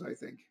grounds, I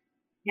think.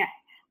 Yeah.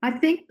 I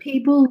think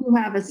people who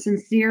have a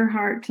sincere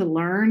heart to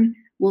learn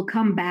will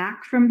come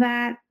back from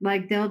that.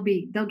 Like they'll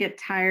get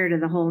tired of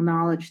the whole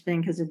knowledge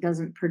thing because it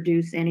doesn't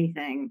produce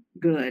anything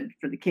good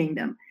for the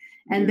kingdom.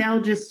 And Yeah.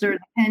 they'll just sort of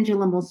the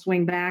pendulum will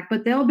swing back,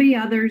 but there'll be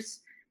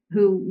others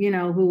who,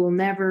 who will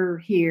never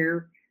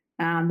hear.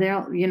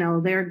 They'll,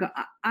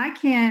 I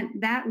can't,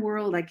 that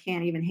world I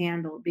can't even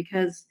handle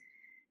because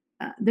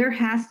there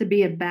has to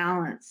be a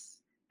balance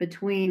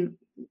between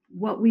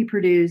what we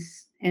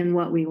produce and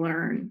what we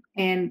learn.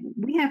 And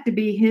we have to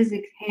be his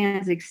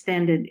hands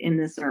extended in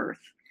this earth.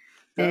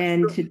 That's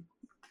And true.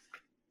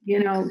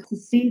 to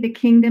see the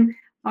kingdom,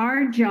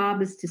 our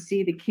job is to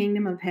see the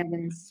kingdom of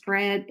heaven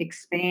spread,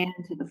 expand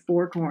to the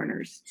four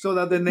corners. So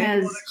that the name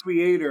of Because, the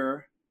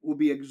Creator will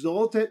be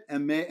exalted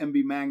and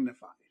be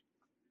magnified.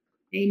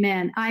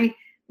 amen. I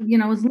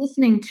was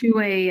listening to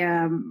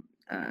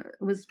it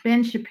was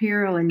Ben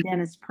Shapiro and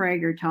Dennis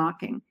Prager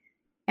talking.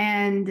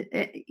 And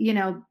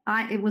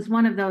it was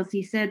one of those.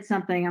 He said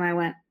something, and I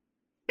went,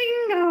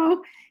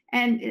 "Bingo!"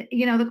 And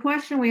the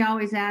question we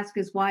always ask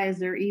is, "Why is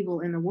there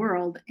evil in the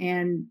world?"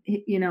 And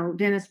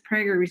Dennis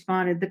Prager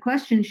responded, "The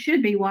question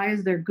should be, why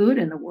is there good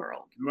in the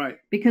world?" Right.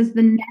 Because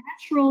the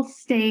natural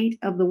state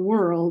of the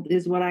world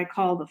is what I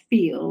call the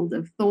field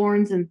of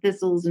thorns and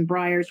thistles and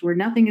briars, where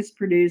nothing is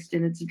produced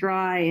and it's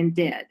dry and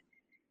dead.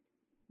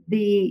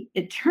 The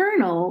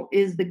eternal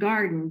is the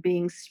garden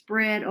being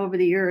spread over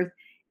the earth,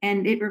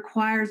 and it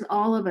requires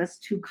all of us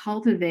to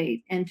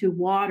cultivate and to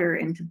water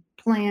and to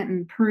plant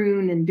and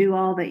prune and do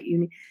all that you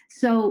need.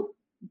 So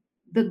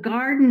the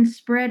garden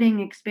spreading,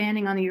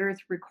 expanding on the earth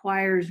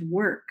requires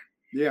work.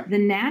 Yeah. The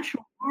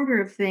natural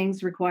order of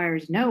things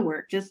requires no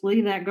work. Just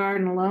leave that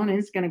garden alone and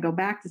it's going to go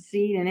back to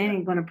seed and it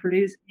ain't going to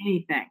produce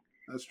anything.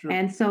 That's true.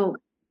 And so,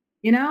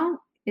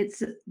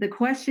 it's the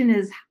question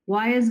is,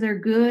 why is there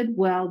good?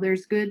 Well,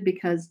 there's good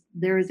because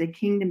there is a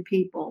kingdom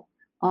people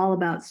all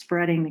about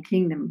spreading the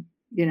kingdom,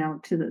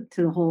 to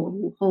the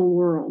whole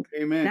world.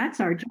 Amen. That's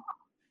our job.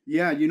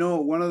 Yeah,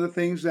 one of the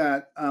things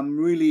that I'm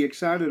really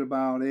excited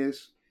about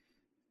is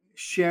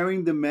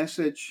sharing the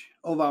message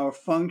of our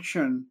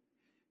function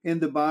in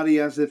the body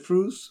as the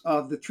fruits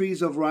of the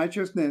trees of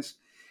righteousness.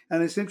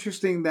 And it's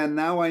interesting that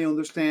now I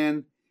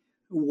understand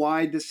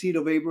why the seed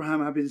of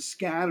Abraham have been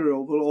scattered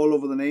all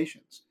over the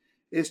nations.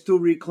 Is to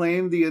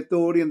reclaim the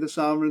authority and the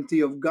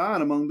sovereignty of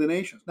God among the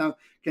nations. Now,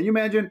 can you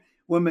imagine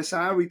when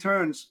Messiah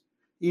returns?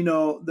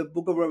 The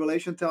book of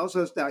Revelation tells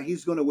us that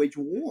he's going to wage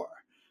war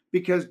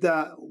because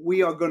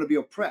we are going to be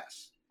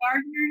oppressed.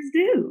 Gardeners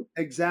do.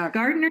 Exactly.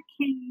 Gardener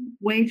can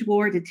wage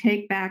war to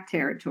take back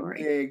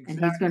territory. Exactly.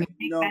 And he's going to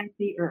take back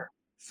the earth.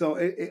 So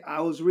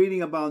I was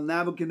reading about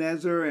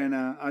Nebuchadnezzar, and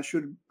I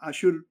should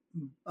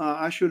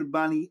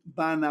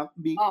Banapal.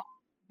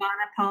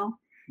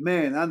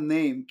 Man, that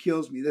name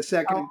kills me. The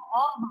second.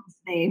 All those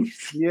names.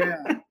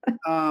 Yeah.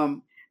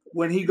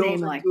 When he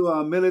goes into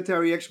a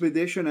military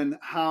expedition, and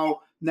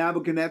how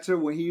Nebuchadnezzar,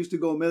 when he used to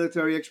go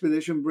military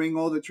expedition, bring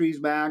all the trees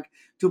back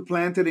to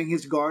plant it in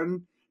his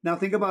garden. Now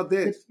think about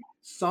this.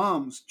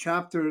 Psalms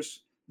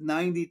chapters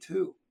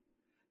 92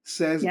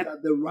 says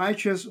that the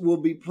righteous will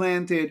be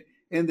planted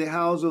in the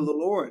house of the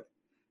Lord.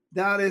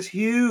 That is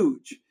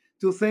huge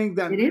to think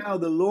that now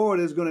the Lord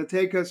is going to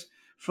take us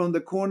from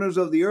the corners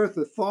of the earth,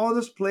 the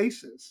farthest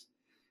places.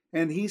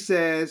 And he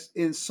says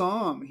in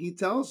Psalm, he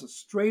tells us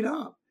straight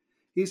up,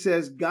 he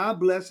says, God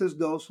blesses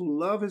those who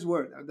love his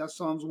word. That's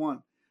Psalms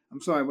 1.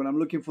 I'm sorry, but I'm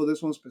looking for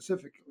this one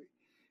specifically.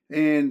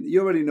 And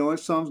you already know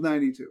it's Psalms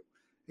 92.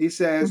 He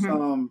says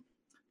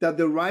that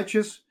the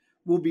righteous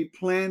will be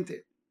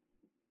planted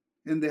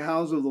in the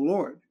house of the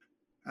Lord,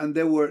 and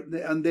they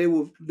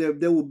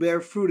will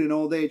bear fruit in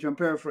old age. I'm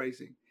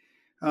paraphrasing.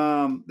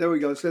 There we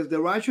go. It says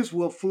the righteous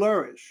will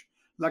flourish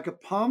like a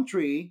palm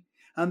tree,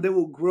 and they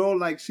will grow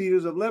like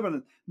cedars of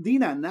Lebanon.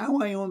 Dina, now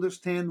I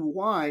understand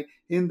why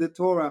in the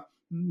Torah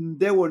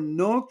there were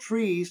no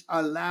trees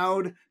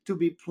allowed to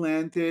be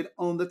planted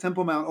on the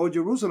Temple Mount or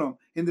Jerusalem,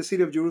 in the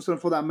city of Jerusalem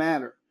for that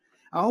matter.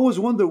 I always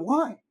wonder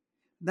why.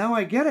 Now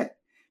I get it.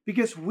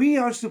 Because we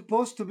are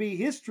supposed to be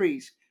his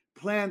trees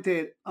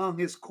planted on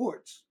his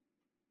courts.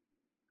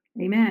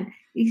 Amen.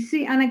 You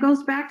see, and it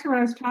goes back to what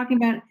I was talking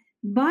about.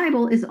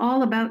 Bible is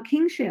all about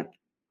kingship.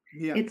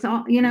 Yeah. It's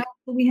all,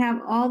 we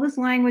have all this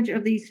language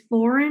of these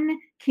foreign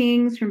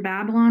kings from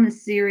Babylon,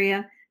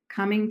 Assyria,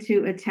 coming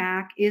to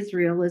attack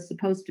Israel is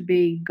supposed to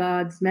be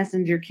God's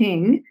messenger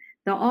king.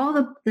 All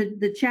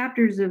the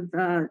chapters of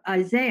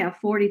Isaiah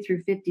 40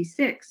 through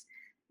 56.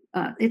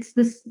 It's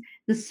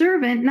the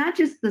servant, not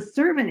just the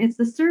servant, it's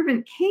the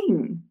servant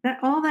king. That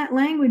all that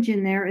language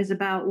in there is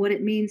about what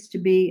it means to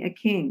be a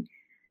king.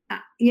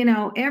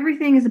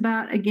 Everything is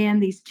about, again,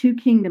 these two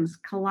kingdoms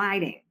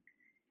colliding.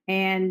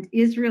 And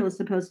Israel is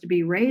supposed to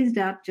be raised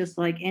up just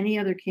like any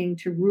other king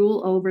to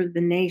rule over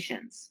the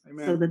nations.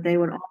 Amen. So that they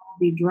would all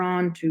be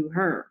drawn to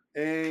her.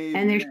 Amen.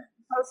 And there's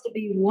supposed to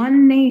be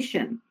one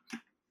nation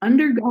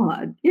under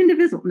God,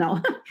 indivisible.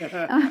 No.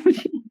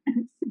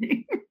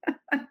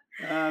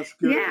 That's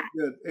good. Yeah.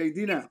 Good. Hey,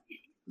 Dina.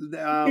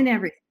 And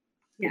everything.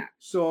 Yeah.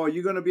 So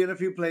you're going to be in a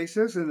few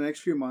places in the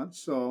next few months.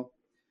 So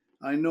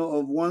I know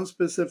of one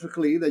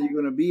specifically that you're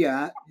going to be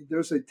at.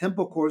 There's a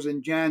temple course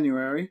in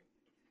January.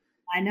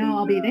 I know And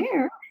I'll be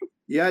there.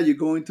 yeah, you're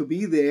going to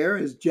be there.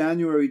 It's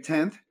January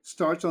 10th.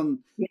 Starts on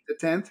Yeah. the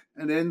 10th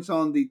and ends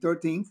on the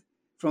 13th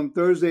from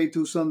Thursday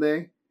to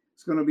Sunday.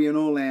 It's going to be in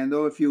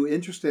Orlando. If you're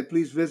interested,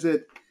 please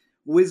visit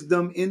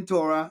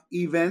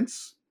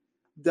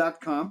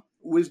wisdomintorahevents.com,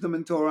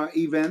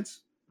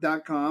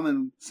 wisdomintorahevents.com,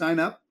 and sign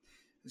up.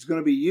 It's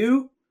going to be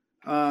you,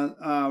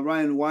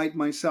 Ryan White,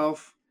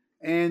 myself,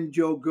 and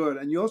Joe Good.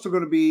 And you're also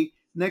going to be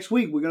next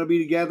week. We're going to be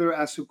together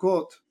at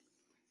Sukkot,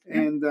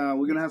 and we're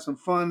going to have some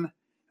fun,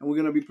 and we're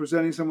going to be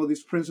presenting some of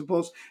these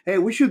principles. Hey,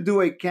 we should do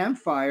a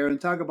campfire and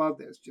talk about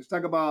this. Just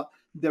talk about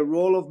the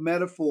role of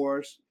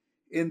metaphors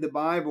in the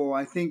Bible.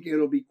 I think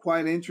it'll be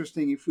quite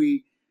interesting if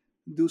we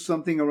do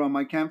something around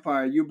my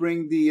campfire. You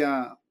bring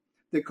the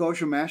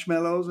kosher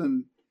marshmallows,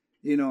 and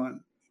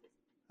and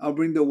I'll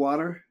bring the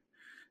water.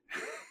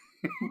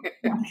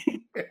 I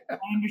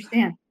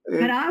understand.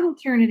 But I will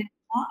turn it into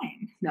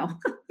wine. No.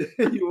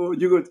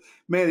 you could,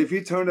 man. If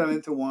you turn that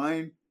into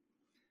wine,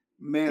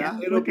 man, Yeah,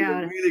 it'll look be a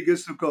out. really good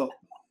Sukkot.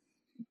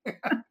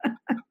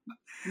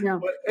 No.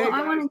 But Well, hey,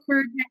 I want to guys,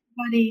 encourage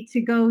everybody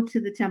to go to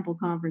the temple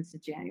conference in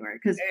January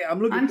because hey, I'm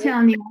looking I'm forward.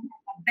 telling you, I had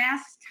the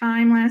best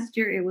time last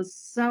year. It was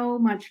so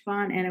much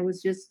fun. And it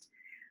was just,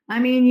 I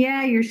mean,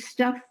 yeah, you're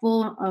stuffed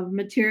full of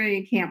material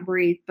you can't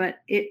breathe, but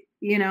if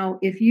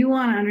you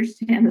want to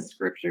understand the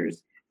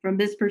scriptures from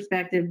this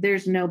perspective,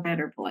 there's no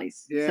better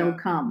place. So Yeah,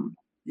 come,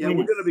 yeah, join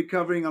we're going to us. be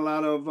covering a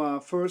lot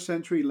of first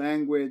century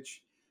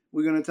language.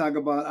 We're going to talk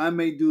about. I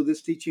may do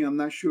this teaching. I'm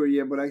not sure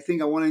yet, but I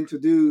think I want to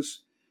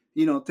introduce,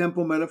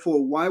 temple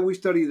metaphor. Why we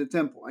study the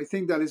temple. I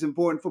think that is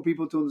important for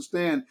people to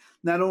understand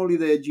not only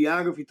the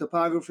geography,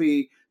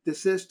 topography, the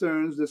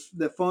cisterns,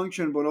 the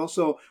function, but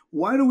also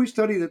why do we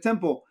study the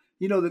temple?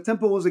 The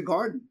temple was a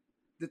garden.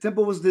 The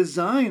temple was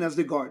designed as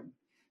the garden.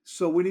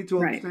 So we need to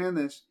Right. understand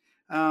this.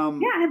 Yeah,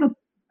 I have a book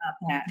about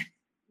that.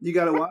 You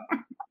got to what?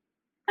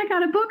 I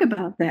got a book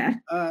about that.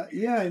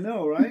 Yeah, I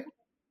know, right?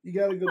 You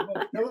got a good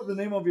book. Tell us the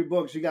name of your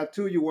books. You got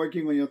two. You're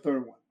working on your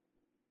third one.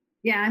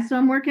 Yeah, so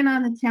I'm working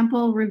on the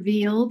temple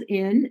revealed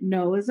in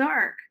Noah's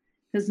Ark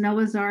because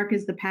Noah's Ark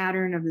is the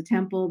pattern of the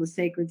temple, the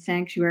sacred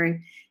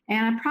sanctuary.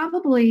 And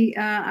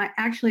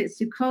actually at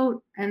Sukkot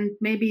and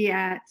maybe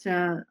I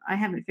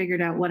haven't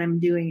figured out what I'm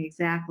doing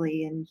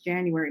exactly in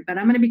January, but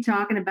I'm going to be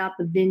talking about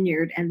the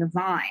vineyard and the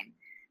vine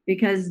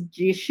because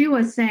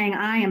Yeshua is saying,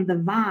 I am the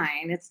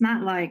vine. It's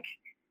not like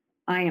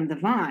I am the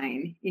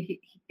vine.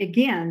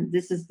 Again,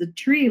 this is the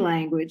tree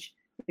language,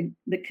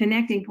 the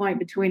connecting point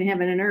between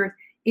heaven and earth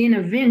in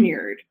a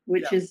vineyard,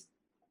 which Yeah. is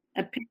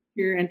a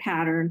picture and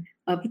pattern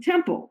of the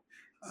temple.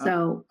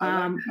 So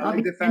I I'll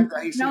like be the fact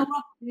that he says,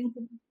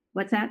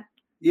 what's that?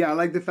 yeah, I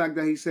like the fact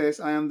that he says,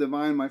 I am the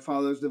vine, my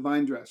father is the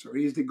vine dresser.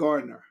 He's the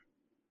gardener.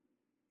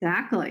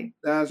 Exactly.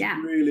 That's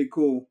Yeah. really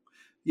cool.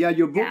 Yeah,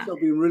 your books Yeah.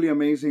 have been really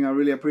amazing. I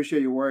really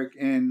appreciate your work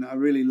and I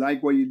really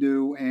like what you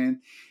do.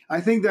 And I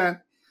think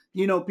that,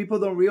 people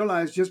don't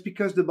realize just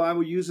because the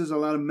Bible uses a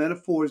lot of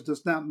metaphors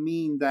does not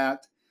mean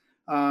that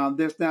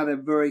there's not a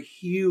very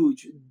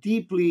huge,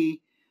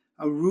 deeply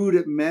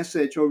rooted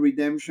message of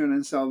redemption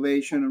and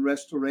salvation and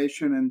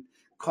restoration and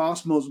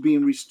cosmos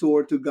being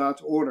restored to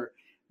God's order.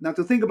 Now,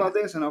 to think Yeah. about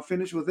this, and I'll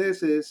finish with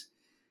this, is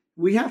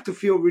we have to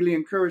feel really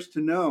encouraged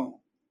to know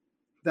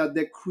that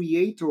the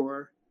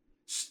creator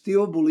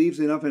still believes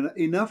enough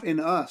in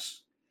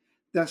us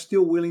that's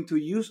still willing to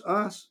use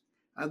us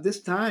at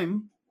this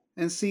time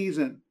and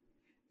season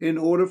in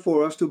order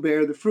for us to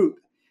bear the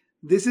fruit.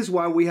 This is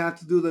why we have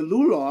to do the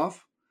lulav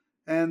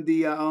and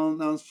the on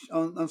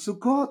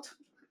Sukkot.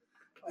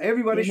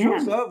 Everybody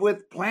shows Amen. up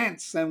with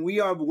plants and we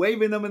are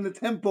waving them in the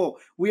temple.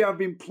 We are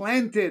being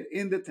planted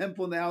in the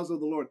temple in the house of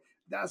the Lord.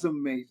 That's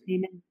amazing.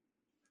 Amen.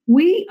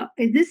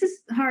 This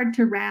is hard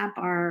to wrap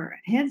our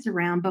heads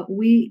around, but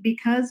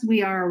because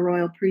we are a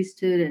royal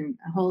priesthood and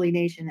a holy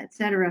nation,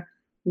 etc.,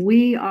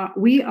 we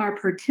are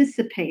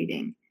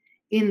participating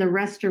in the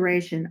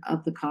restoration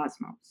of the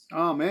cosmos.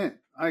 Oh man,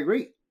 I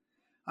agree.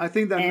 I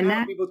think that And now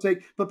that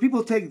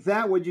people take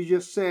that what you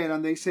just said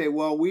and they say,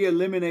 well, we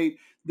eliminate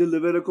the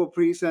Levitical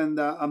priest and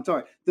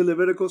the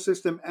Levitical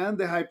system and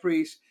the high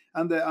priest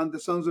and the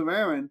sons of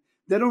Aaron.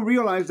 They don't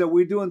realize that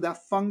we're doing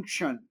that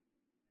function.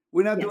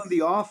 We're not doing yes,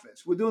 the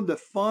office. We're doing the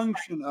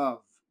function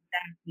of.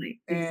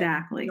 exactly, And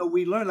exactly.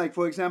 we learn, like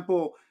for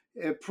example,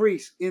 a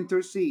priest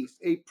intercedes,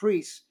 a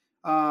priest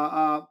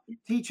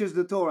teaches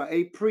the Torah,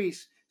 a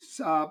priest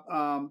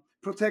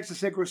protects the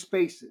sacred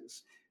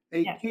spaces, a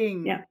Yeah,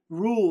 king yeah.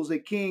 rules, a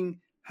king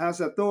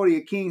has authority,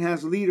 a king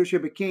has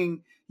leadership, a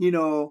king,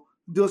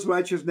 does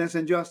righteousness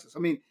and justice. I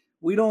mean,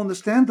 we don't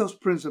understand those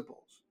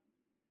principles.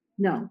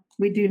 No,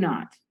 we do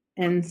not.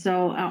 And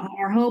so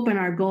our hope and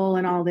our goal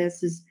in all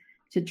this is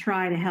to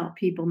try to help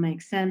people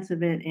make sense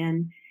of it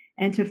and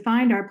to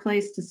find our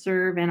place to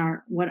serve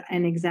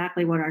and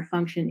exactly what our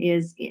function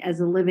is as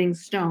a living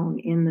stone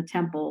in the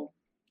temple,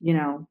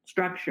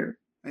 structure.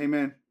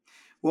 Amen.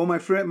 Well, my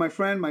friend,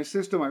 my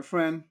sister, my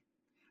friend,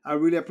 I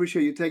really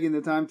appreciate you taking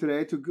the time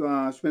today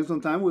to spend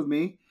some time with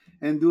me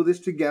and do this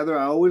together.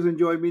 I always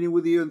enjoy meeting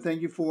with you, and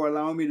thank you for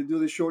allowing me to do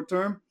this short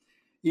term,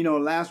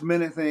 last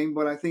minute thing,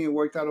 but I think it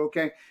worked out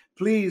okay.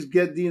 Please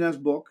get Dina's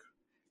book,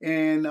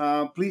 and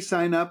please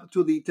sign up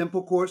to the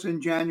Temple course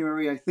in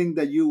January. I think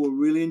that you will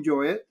really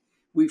enjoy it.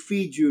 We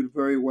feed you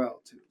very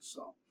well too.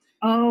 So,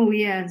 Oh,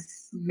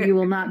 yes. You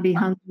will not be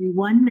hungry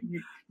 1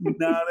 minute.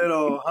 not at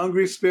all.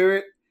 Hungry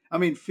spirit. I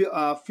mean,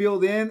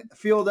 filled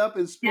up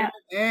in Yeah. spirit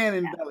and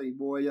in belly,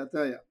 boy, I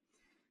tell you.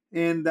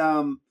 And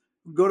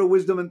go to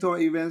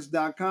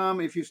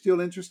wisdomandtorahevents.com if you're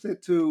still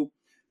interested to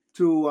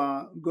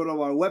go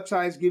to our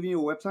websites. Giving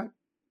you a website.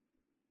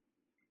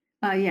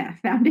 Yeah.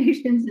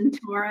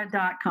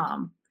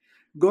 Foundationsandtorah.com.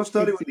 Go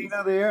study It's with easy.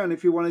 Dina there, and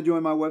if you want to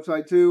join my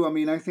website too, I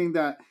mean, I think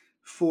that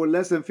for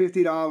less than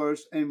 $50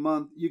 a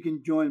month, you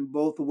can join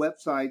both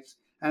websites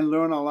and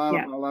learn a lot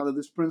Yeah. about a lot of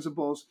these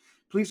principles.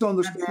 Please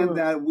understand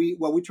Absolutely. that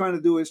what we're trying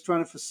to do is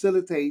trying to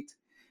facilitate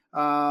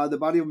the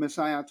body of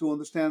Messiah to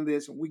understand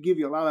this. We give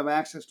you a lot of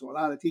access to a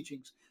lot of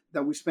teachings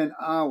that we spend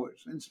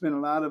hours and spend a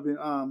lot of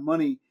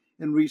money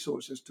and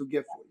resources to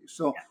get for you.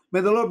 So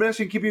may the Lord bless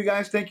you and keep you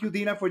guys. Thank you,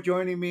 Dina, for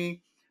joining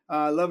me.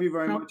 Love you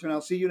very Oh, much, and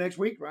I'll see you next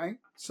week, right?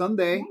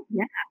 Sunday.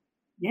 yeah.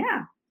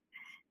 Yeah.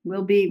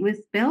 We'll be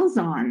with bells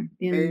on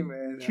in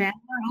Amen. Chandler,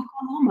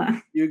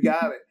 Oklahoma. You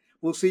got it.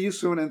 We'll see you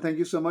soon, and thank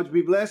you so much.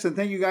 Be blessed, and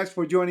thank you guys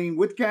for joining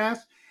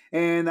Witcast.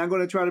 And I'm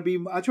going to try to be.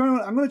 I'm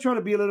going to try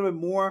to be a little bit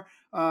more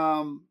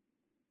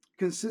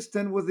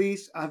consistent with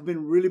these. I've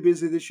been really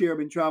busy this year. I've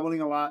been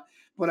traveling a lot,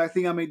 but I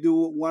think I may do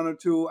one or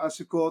two at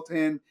Sukkot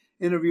and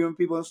interviewing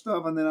people and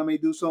stuff, and then I may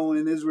do some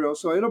in Israel.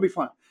 So it'll be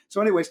fun.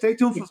 So anyway, stay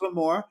tuned Yeah. for some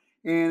more,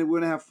 and we're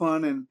gonna have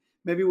fun, and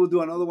maybe we'll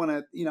do another one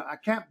at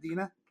camp,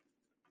 Dina.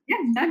 Yeah,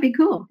 that'd be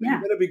cool. You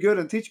Yeah. better be good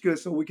and teach good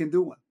so we can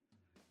do one.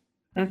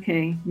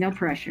 Okay. No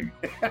pressure.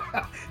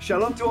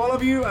 Shalom to all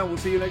of you, and we'll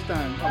see you next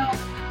time. Bye.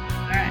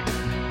 All right.